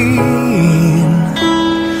pansin,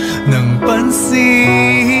 ng pansin.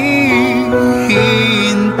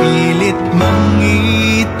 Pilit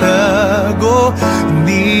mangitago,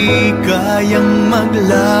 hindi kayang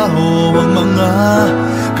maglaho ang mga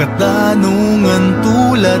katanungan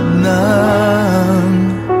tulad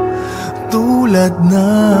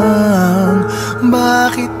ng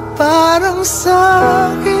bakit parang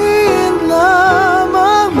sa'kin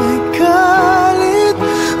lamang may galit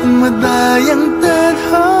ang madayang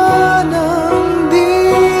tadhanang di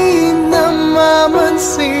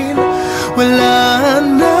namamansin? Wala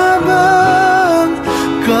na bang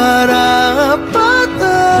karapatan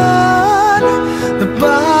na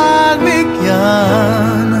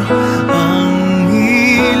pagbigyan ang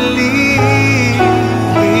hiling?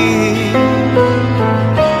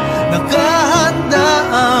 Nakahanda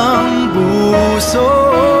ang puso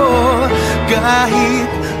kahit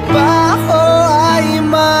pa ako ay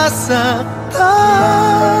masaktan.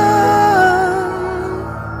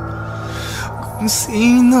 Kung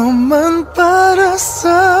sino man para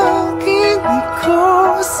sa'kin, di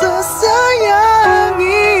ko sasayangin.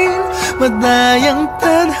 Madayang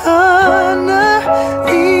tadhana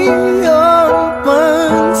iyong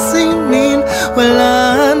pansinin.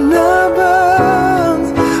 Wala na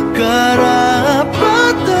bang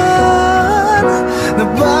karapatan na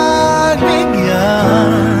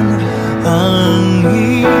pagbigyan ang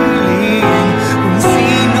hiling? Kung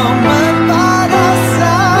sino man para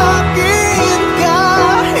sa'kin,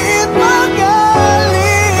 kahit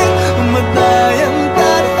magaling, madayang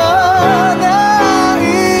tadhana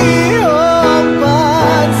iyong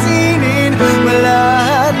pansinin.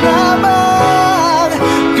 Wala na bang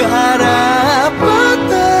karapatan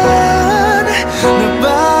na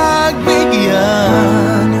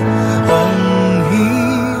pagbigyan ang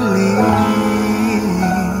hiling?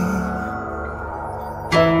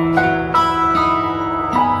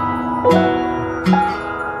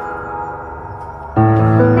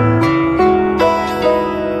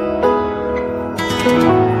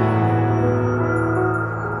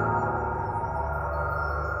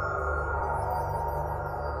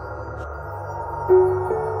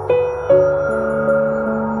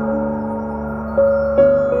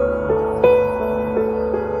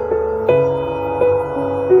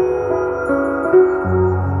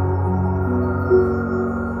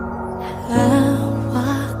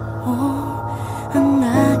 Hawak mo ang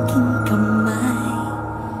aking kamay,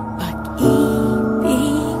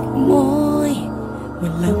 pag-ibig mo'y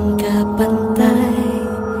walang kapantay.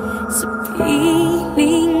 Sa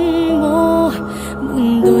piling mo,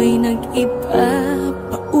 mundo'y nag-iba,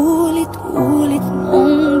 paulit-ulit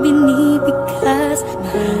mong binibigkas.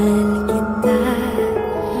 Mahal kita,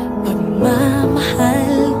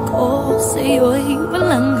 pagmamahal ko sa'yo'y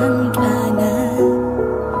walang hangganan.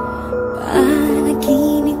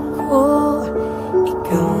 Panaginip ko,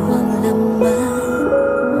 ikaw ang laman.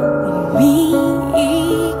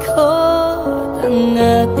 Umiikot ang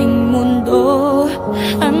ating mundo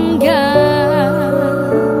hanggang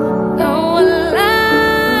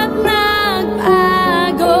nawalang nagpapalitan.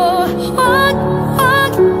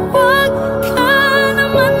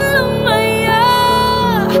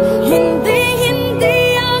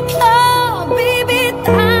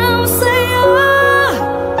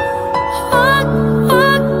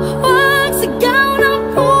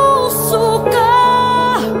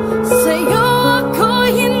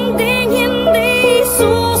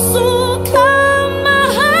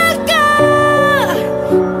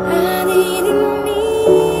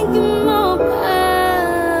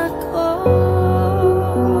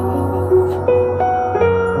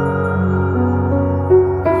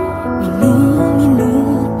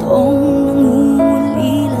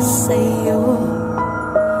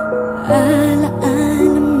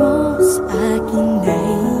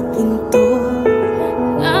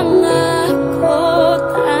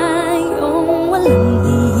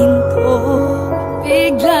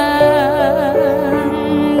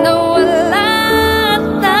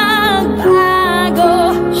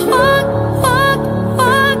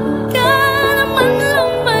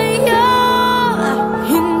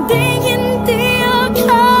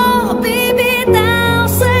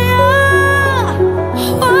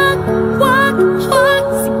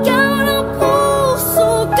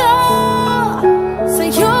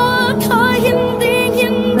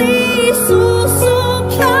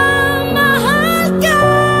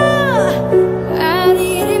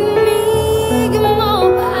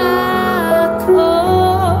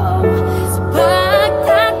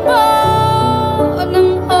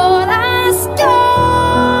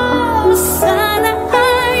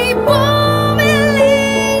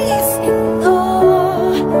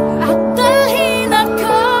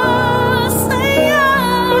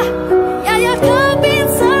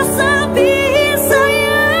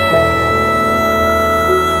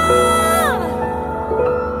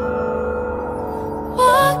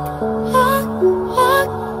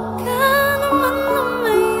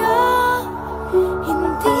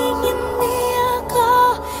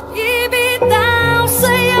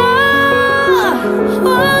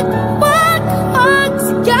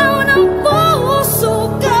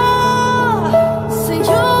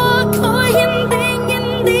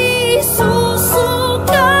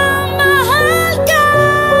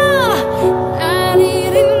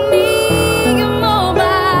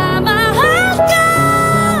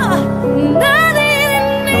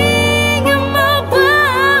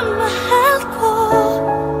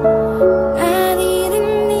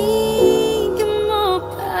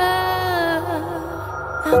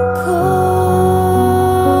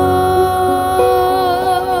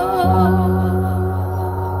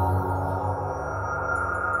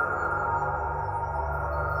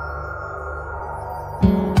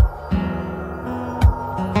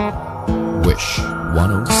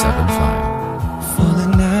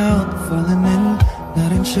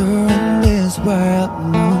 this world,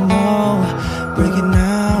 no, no. Breaking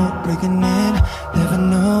out, breaking in, never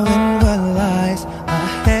knowing what lies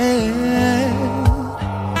ahead.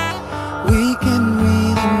 We can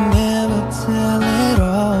really never tell it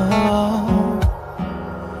all.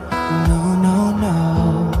 No, no, no.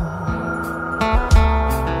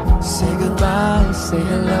 Say goodbye, say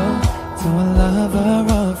hello to a lover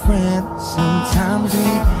or a friend. Sometimes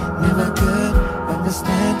we never could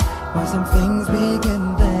understand why some things begin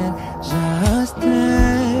then, just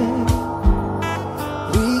then.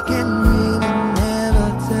 We can really never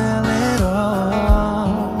tell it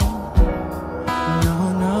all. No,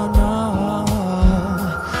 no, no.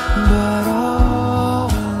 But oh,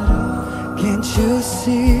 can't you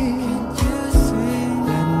see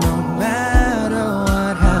that no matter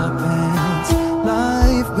what happens,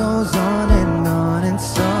 life goes on, and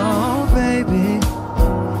so, baby,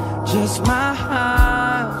 just smile.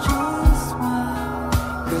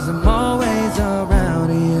 'Cause I'm always around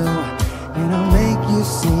you, and I'll make you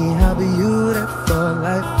see how beautiful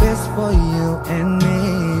life is for you and me.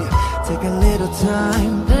 Take a little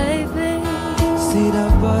time, baby. see the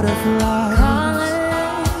butterflies,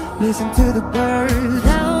 Calling, listen to the birds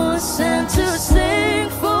that was sent to sing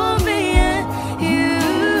for me and you.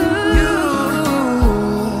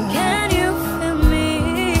 Can you feel me?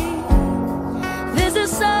 This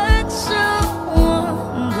is such a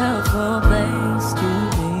wonderful place to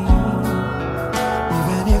be.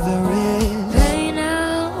 Even if there is Right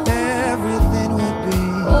now, everything would be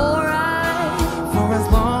alright. for as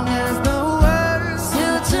long as the world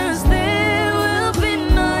Still turns, there will be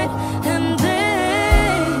night and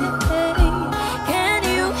day. Can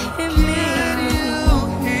you hear me?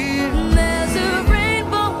 There's a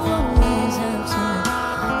rainbow always after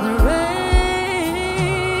the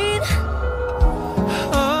rain.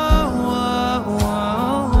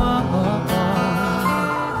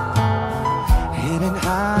 Hidden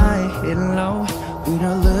high, hidden low, we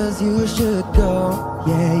don't lose, you should go.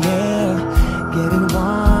 Yeah, yeah. Getting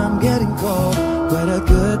warm, getting cold, weather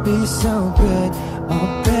could be so good or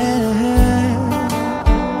bad.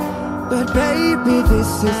 But baby,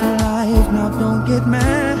 this is life, now don't get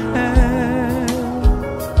mad.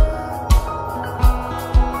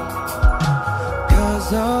 'Cause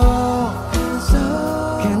oh,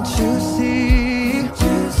 can't you see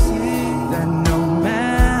that no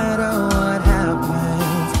matter what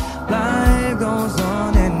happens, life goes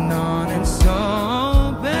on, and so,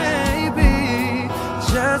 baby,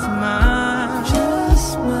 just smile.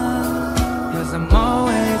 'Cause I'm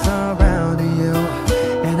always around you,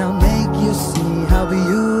 and I'll make you see how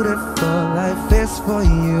beautiful life is for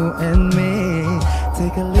you and me.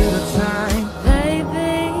 Take a little time,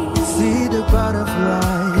 Baby, see the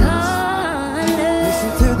butterflies, calling,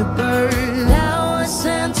 listen to the birds. that was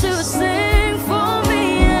sent to sing for me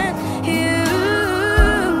and you.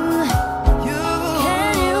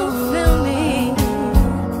 Can you feel me?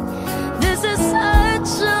 This is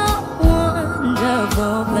such a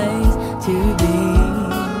wonderful place to be.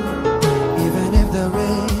 Even if there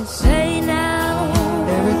is, Say now,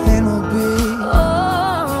 everything will be for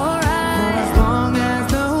alright. as long as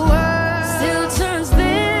the world Still turns,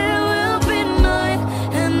 there will be night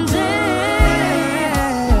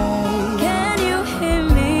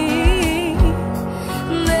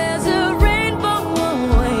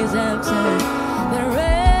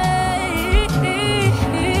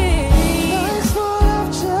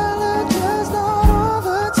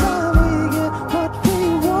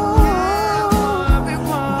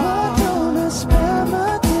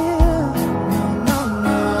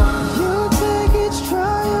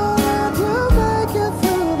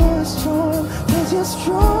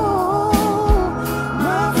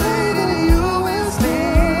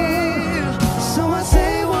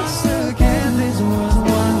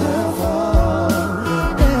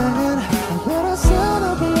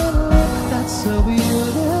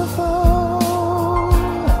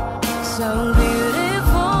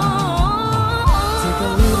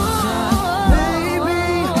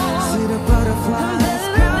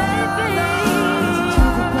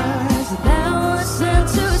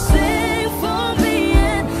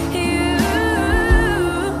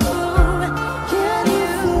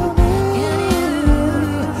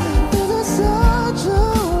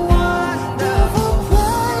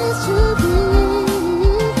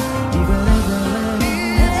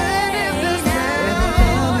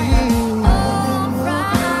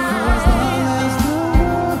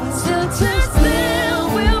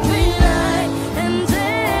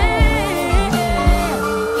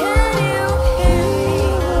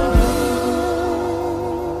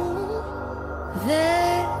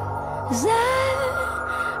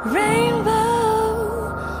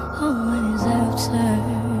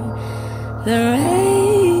after the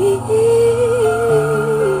rain.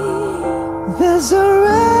 There's a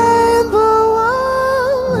rainbow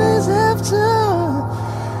always after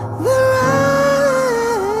the rain.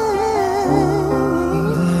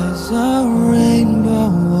 There's a rainbow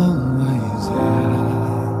always after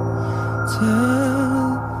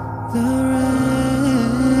the rain.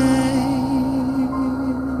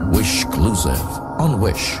 Wish exclusive on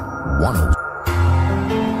Wish 10.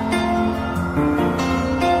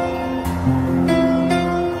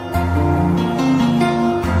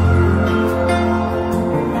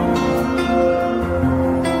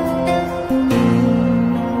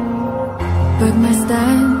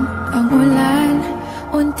 Pagmasdan ang ulan,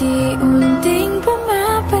 unti-unting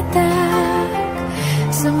pumapatak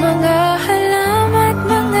sa mga halaman,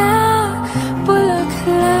 mga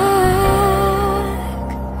bulaklak.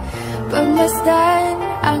 Pagmasdan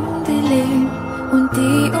ang dilim,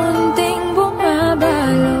 unti-unting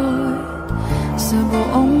bumabalot sa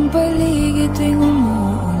buong paligid tuwing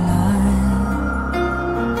umuulan.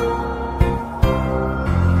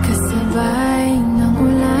 Kasabay ng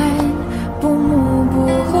ulan,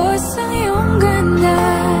 bumubuhos ang iyong ganda.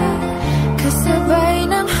 Kasabay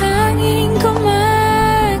ng hangin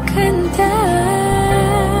kumakanta.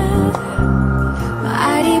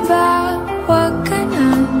 Maaari ba huwag ka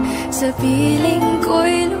nang sa piling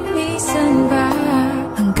ko'y lumisan ba,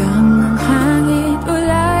 hanggang ang hangin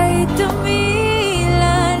ulay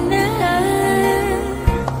tumila na.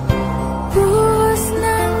 Buhos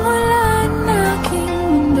ng ulan, aking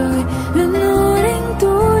mundo'y lunuring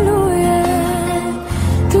tuluyan.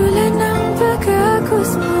 Tulad ng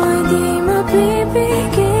pagkagos mo'y di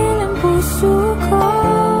mapipigil ang puso ko.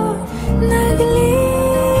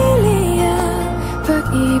 Nagliliyab,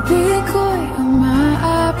 pag-ibig ko'y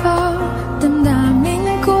umaapaw, damdamin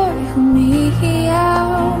ko'y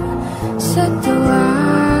humihiyaw sa tuwa.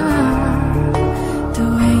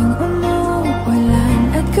 Tuwing umuulan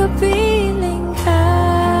at kapiling ka.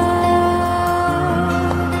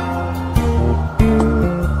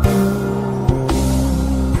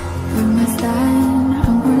 Pagmasdan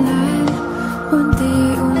ang ulan,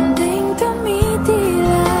 unti-unting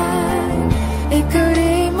tumitilay. Ikaw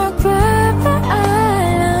rin magpapaalam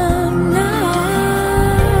na.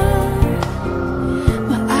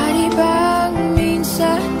 Maaari bang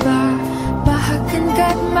minsan ba bahagan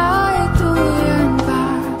ka't maituyan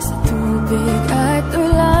pa, sa tubig at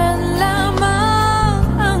ulan lamang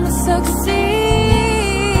ang saksi.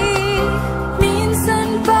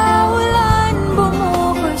 Minsan pa ulan,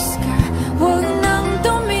 bumuhos ka, huwag nang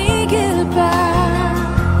tumigil pa.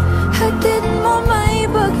 Hatid mo may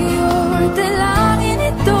bagyo, dalangin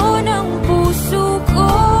ito ng puso ko.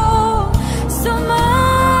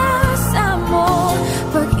 Sumasamo,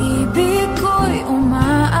 pag-ibig ko'y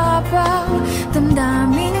umaapaw,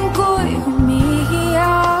 damdamin ko'y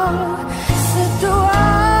humihiyaw sa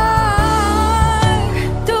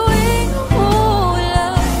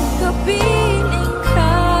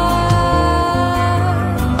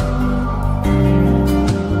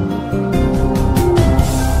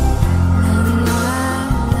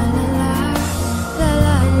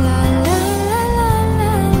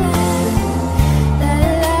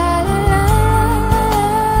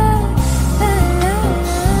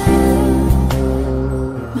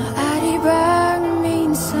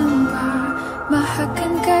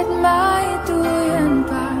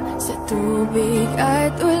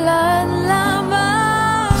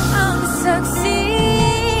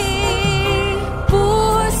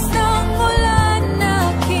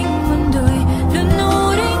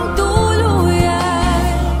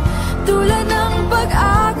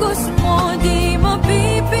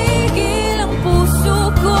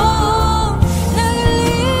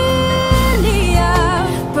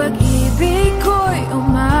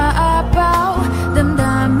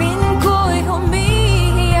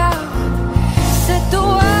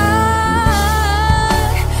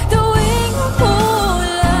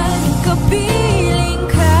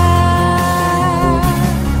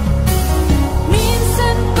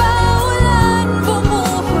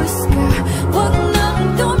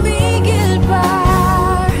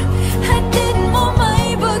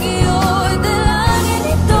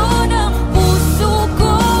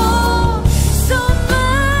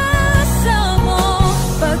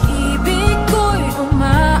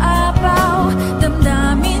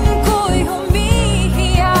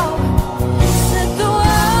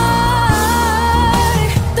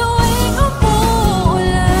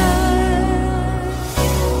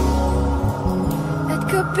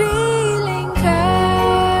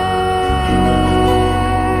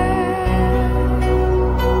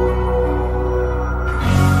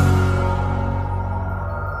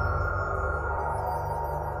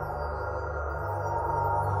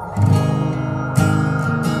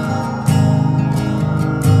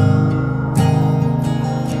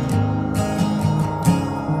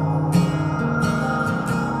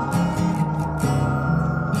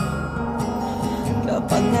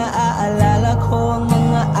naaalala ko ang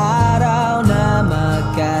mga araw na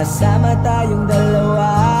magkasama tayong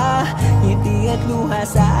dalawa. Ngiti at luha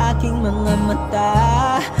sa aking mga mata.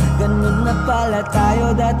 Ganun na pala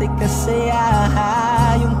tayo dati kasaya.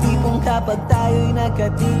 Yung tipong kapag tayo'y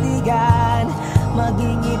nagkatitigan,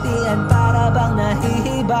 magingitian para bang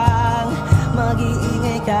nahihibang.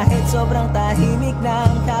 Mag-iingay kahit sobrang tahimik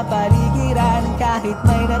ng kapaligiran. Kahit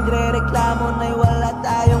may nagre-reklamo na'y wala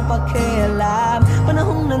tayong pakialam.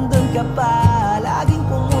 Panahong nandun ka pa, laging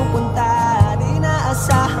pumupunta. Di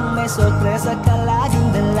naasahang may sorpresa ka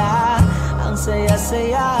laging dala. Ang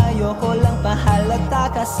saya-saya, ayoko lang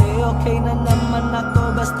pahalata. Kasi okay na naman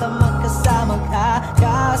ako basta magkasama ka.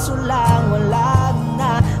 Kaso lang wala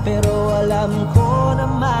na, pero alam ko na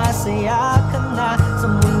masaya ka na.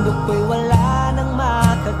 Sa mundo ko'y wala nang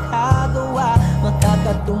makakagawa,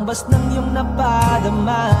 makakatumbas ng iyong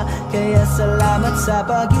napadama. Kaya salamat sa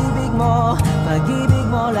pag-ibig mo. Pag-ibig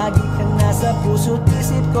mo, lagi ka nasa puso't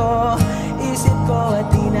isip ko. Isip ko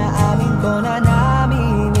at inaamin ko na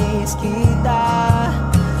namimiss kita.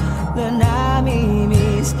 Na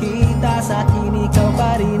namimiss kita. Sa'kin ikaw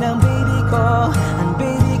pa rin ang baby ko. Ang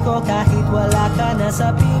baby ko kahit wala ka na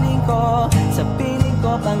sa piling ko. Sa piling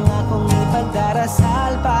ko pangakong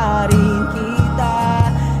ipagdarasal pa rin kita.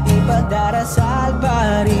 Ipagdarasal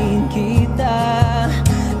pa rin kita.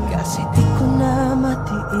 Kasi di ko na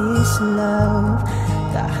matiis, love.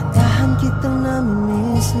 Dahan-dahan kitang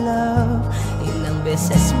namimiss, love. Ilang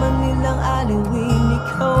beses man nilang aliwin,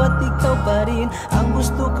 ikaw at ikaw pa rin ang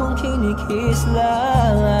gusto kong kinikis,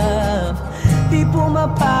 love. Di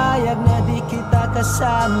pumapayag na di kita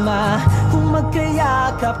kasama. Kung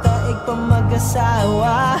magkayakap taig pa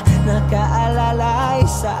mag-asawa. Nakaalalay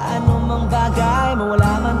sa anumang bagay.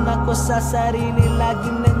 Mawala man ako sa sarili,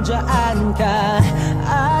 laging nandiyan ka.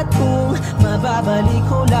 At kung mababalik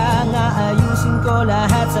ko lang, aayusin ko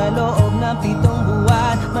lahat sa loob ng 7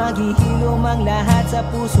 buwan. Maghihilom ang lahat sa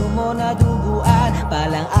puso mo na duguan.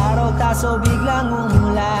 Palang araw kaso biglang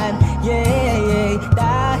umulan. Yeah, yeah.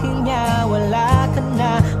 Dahil nga wala ka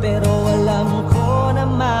na, pero alam ko na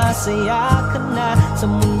masaya ka na. Sa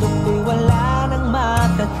mundo ko'y wala nang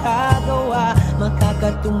makakagawa,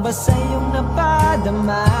 makakatumbas sa iyong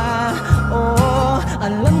napadama. Oh,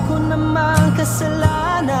 alam ko naman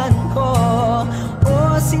kasalanan ko.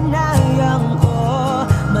 Oh, sinayang ko.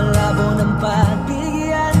 Malabo ng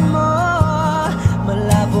pagbigyan mo,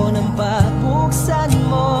 malabo ng pagbuksan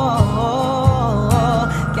mo.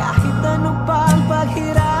 Kahit ano pa ang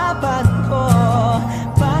paghirapan ko,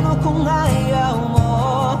 paano kung ayaw mo?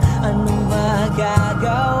 Anong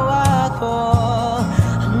magagawa ko?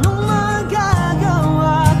 Anong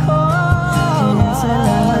magagawa ko? Kaya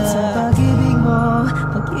salamat sa pag-ibig mo.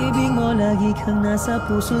 Pag-ibig mo, lagi kang nasa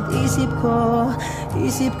puso't isip ko.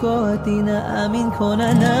 Isip ko at inaamin ko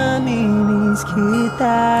na namimiss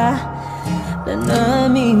kita. Na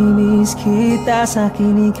namimiss kita.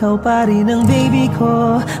 Sa'kin ikaw pa rin ang baby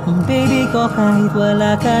ko. Ang baby ko kahit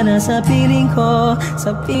wala ka na sa piling ko.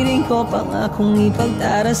 Sa piling ko pangakong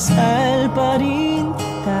ipagdarasal pa rin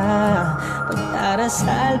kita.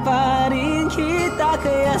 Pagdarasal pa rin kita.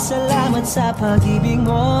 Kaya salamat sa pag-ibig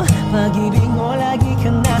mo. Pag-ibig mo, lagi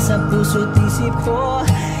kang nasa puso't isip ko.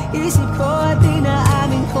 Isip ko at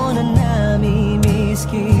inaamin ko na namimiss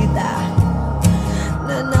kita.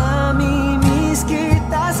 Na namimiss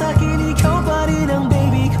kita. Sa'kin ikaw pa rin ang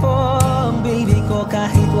baby ko. Ang baby ko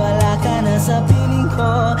kahit wala ka na sa piling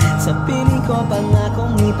ko. Sa piling ko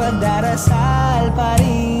pangakong ipagdarasal pa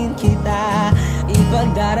rin kita.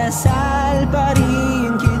 Ipagdarasal pa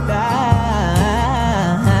rin kita.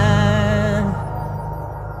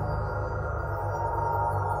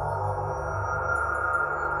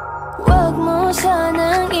 Huwag mo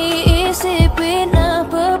sanang iisipin na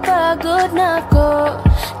papagod na ako.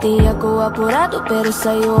 Di ako apurado pero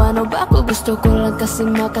sa'yo ano ba ako? Gusto ko lang kasing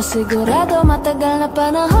makasigurado. Matagal na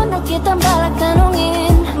panahon na kitang balak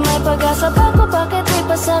tanungin. May pag-asa ba ko, bakit di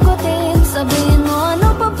pa sagutin? Sabihin mo ano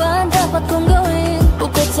pa ba ang dapat kong gawin?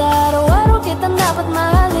 Bukod sa araw-araw kitang dapat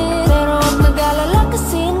mahalin. Pero huwag mag-alala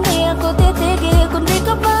kasi hindi ako titigil. Kung di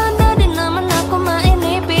ka ba handa din naman ako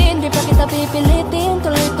mainipin. Di pa kita pipilitin,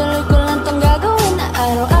 tuloy-tuloy ko lang tong gagawin. Na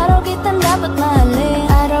araw-araw kitang dapat mahalin.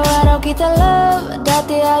 Araw-araw kita love.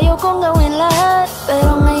 Dati ayaw kong gawin lahat,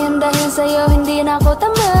 pero ngayon dahil sa'yo hindi na ako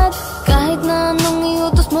tamad. Kahit na anong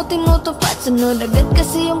iutos mo tinutupad. Sunod agad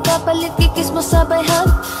kasi yung kapalit, kikis mo sabay hug.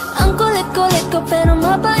 Ang kulit-kulit ko pero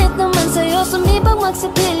mabait naman sa'yo. Sumibag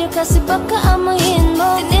magsipilyo kasi baka amayin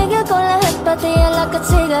mo. Tinigil ko lahat pati alak at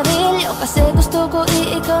sigarilyo, kasi gusto ko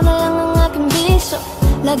ikaw na lang ang aking bisyo.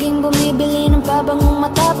 Laging bumibili ng pabangong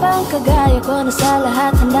matapang. Kagaya ko na sa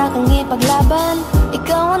lahat handa kang ipaglaban.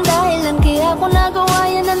 Ikaw ang dahilan kaya ko nagawa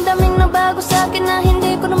yan. Ang daming nabago sa'kin na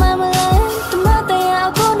hindi ko namamalayan.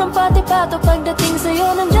 Tumataya ako ng pati-pato pagdating sa'yo.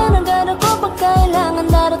 Nandyan agad ako pag kailangan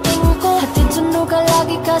darating ako. Hatid sundo ka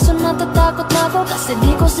lagi kaso natatakot na ako. Kasi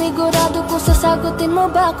di ko sigurado kung sasagutin mo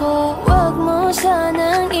ba ko. Huwag mo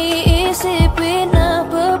sanang iisipin na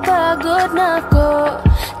papagod na ako.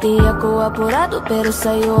 Di ako apurado pero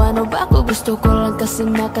sa'yo ano ba ako. Gusto ko lang kasi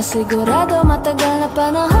makasigurado. Matagal na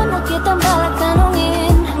panahon na kitang balak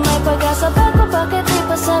tanungin. May pag-asa ba ko bakit di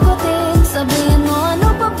pa sagutin? Sabihin mo ano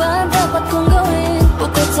pa ba ang dapat kong gawin?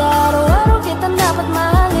 Bukod sa araw-araw kitang dapat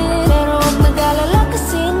mahalin. Pero huwag nag-alala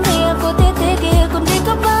kasi hindi ako titigil. Kung di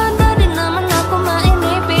ka ba handa din naman ako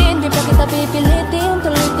mainipin. Di pa kita pipilitin,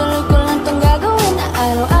 tuloy-tuloy ko lang tong gagawin. Na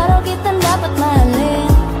araw-araw kitang dapat mahalin.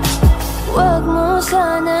 Huwag mo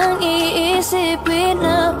sanang iisipin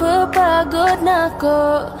na papagod na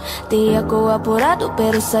ako. Di ako apurado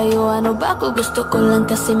pero sa'yo ano ba ako. Gusto ko lang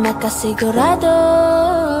kasi makasigurado.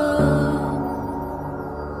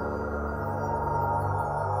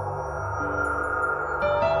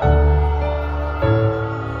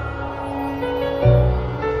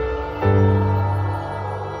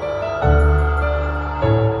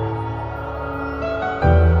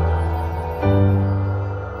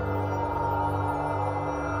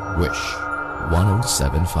 Wish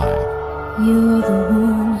 107.5. You're the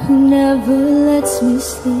one who never lets me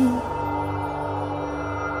sleep.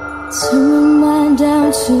 Turn my mind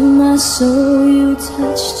down to my soul. You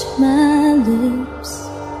touched my lips.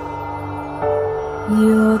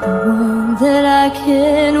 You're the one that I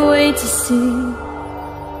can't wait to see.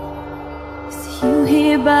 With you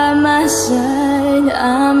here by my side,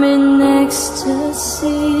 I'm in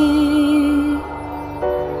ecstasy.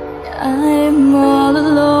 I'm all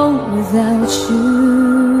alone without you.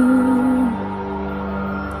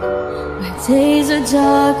 My days are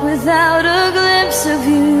dark without a glimpse of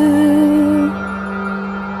you.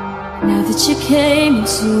 Now that you came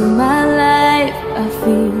into my life, I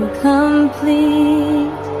feel complete.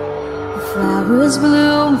 The flowers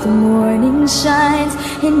bloom, the morning shines,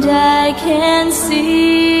 and I can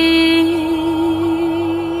see.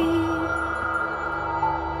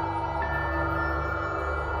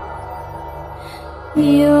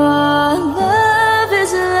 Your love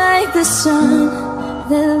is like the sun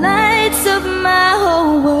that lights up my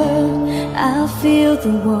whole world. I feel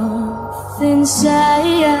the warmth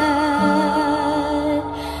inside.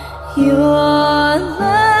 Your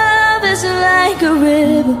love is like a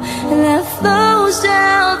river that flows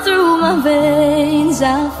down through my veins.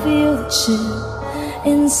 I feel the chill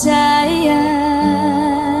inside.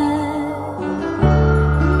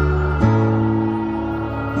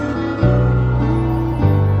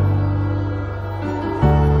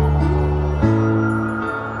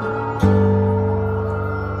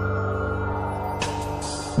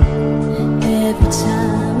 Every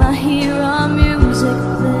time I hear our music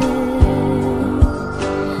play,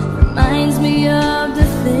 reminds me of the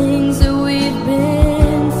things that we've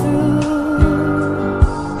been through.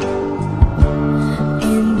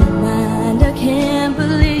 In my mind I can't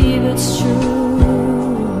believe it's true,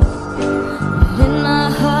 but in my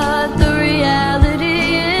heart the reality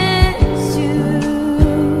is you.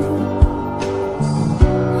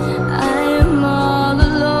 I am all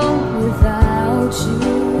alone without you.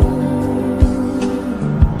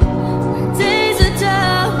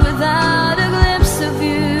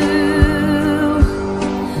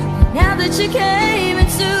 You came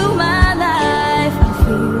into my life, I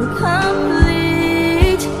feel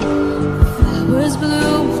complete. The flowers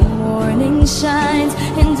bloom, the morning shines,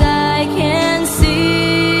 and I can see.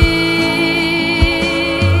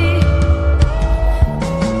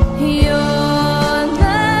 Your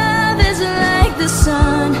love is like the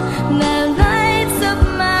sun that lights up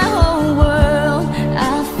my whole world.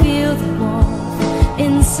 I feel the warmth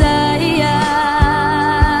inside.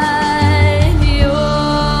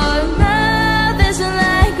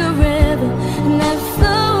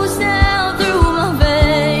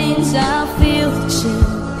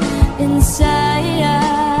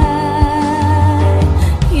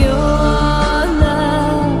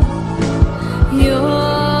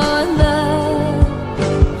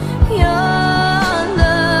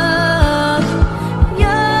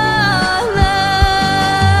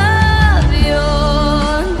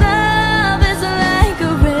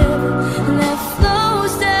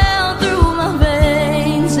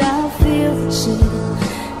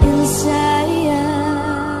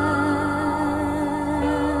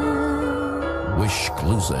 Wish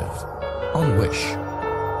exclusive on Wish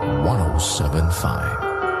 107.5.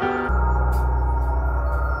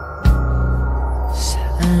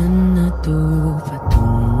 saan na to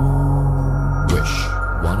patungo? Wish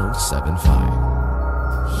 1075.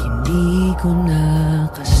 Hindi ko na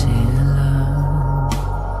kasi alam.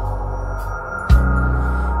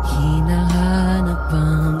 Hinahanap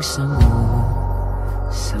ang sagot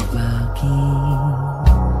sa bagay.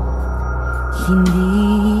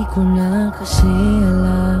 Hindi ko na kasi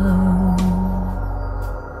alam.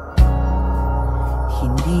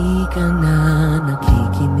 Hindi ka na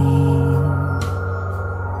nakikinig.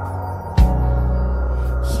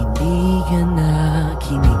 Hindi ka na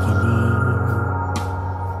kinikilig.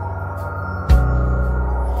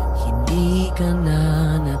 Hindi ka na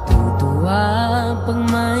natutuwa pag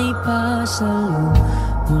may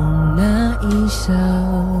pasalubong na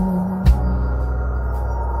isaw.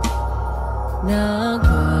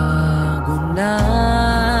 Nagbago na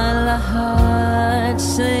lahat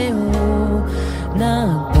sa'yo.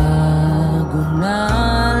 Nagbago na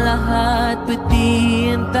lahat,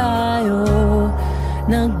 pati yan tayo.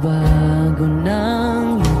 Nagbago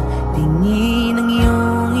ng iyong tingin, ang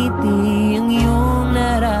iyong ngiti, ang iyong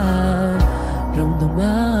nararamdaman.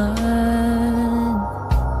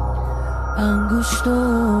 Ang gusto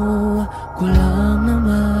ko lang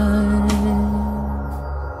naman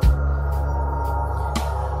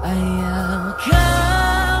ay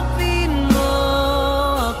yakapin mo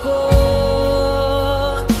ako,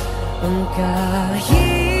 ang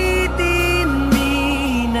kahit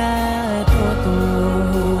hindi na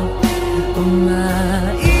totoo. Kung maintindihan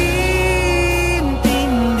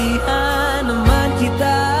naman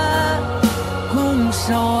kita, kung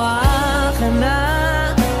sawa ka na,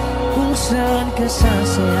 kung saan ka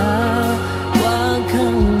sasaya, huwag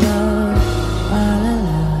kang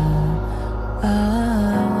mag-alala.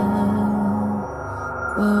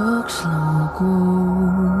 Box lang ako.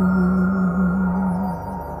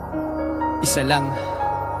 Isa lang,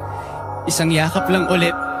 isang yakap lang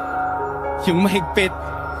ulit, yung mahigpit,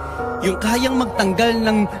 yung kayang magtanggal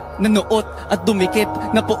ng nanuot at dumikit,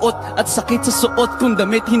 na puot at sakit sa suot kong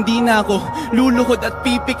damit. Hindi na ako luluhod at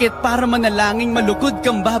pipikit para manalangin malugod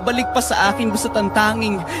kang babalik pa sa akin. Basta't ang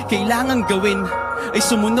tanging kailangan gawin ay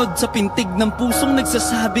sumunod sa pintig ng pusong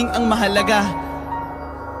nagsasabing ang mahalaga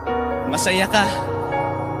masaya ka.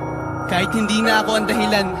 Kahit hindi na ako ang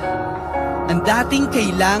dahilan, ang dating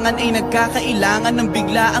kailangan ay nagkakailangan ng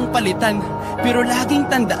biglaang palitan. Pero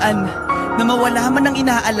laging tandaan na mawala man ang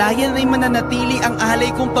inaalayan ay mananatili ang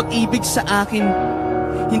alay kong pag-ibig sa akin.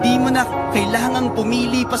 Hindi mo na kailangang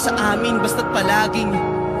pumili pa sa amin, basta't palaging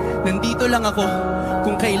nandito lang ako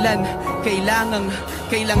kung kailan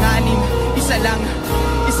kailanganin. Isa lang,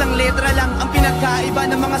 isang letra lang ang pinagkaiba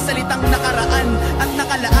ng mga salitang nakaraan at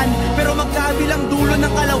nakalaan. Pero magkabilang dulo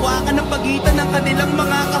ng kalawakan ng pagitan ng kanilang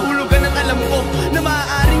mga kahulugan. At alam ko na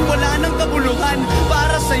maaaring wala ng kabuluhan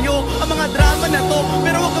para sa'yo ang mga drama na to.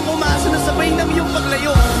 Pero huwag kang umasa na sabay ng iyong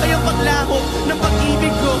paglayo ay ang paglaho ng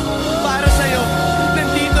pag-ibig ko para sa'yo.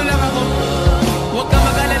 Nandito lang ako, huwag kang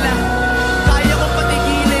mag-alala. Kaya kong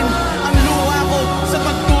patigilin ang luha ko sa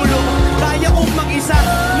pagtulog. Kaya kong mag-isa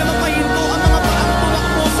na magpahinto ang mga paang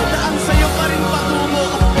tumakbo sa daan sa'yo pa rin patungo.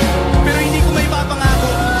 Pero hindi ko may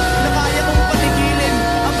papangako na kaya kong patigilin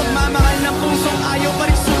ang pagmamahal ng pusong ayaw pa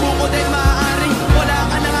rin sumuko. Dahil maaaring wala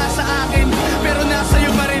ka na nga sa akin, pero nasa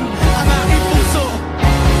iyo pa rin ang aking puso.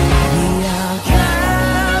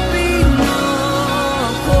 Yakapin mo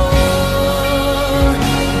ako,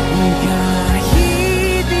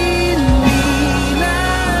 kahit hindi na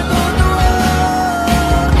totoo.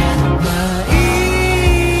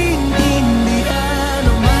 Maintindihan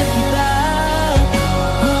naman kita,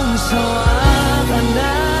 kung sawa ka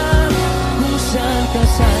na, kung saan ka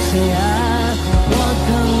sasaya, huwag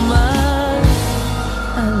kang mag-alala.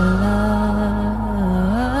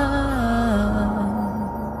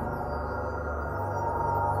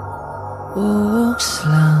 Box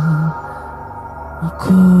lang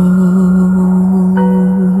ako.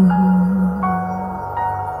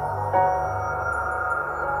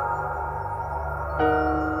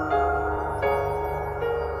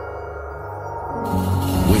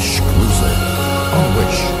 Wish Cruiser on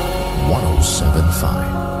Wish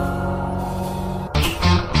 1075.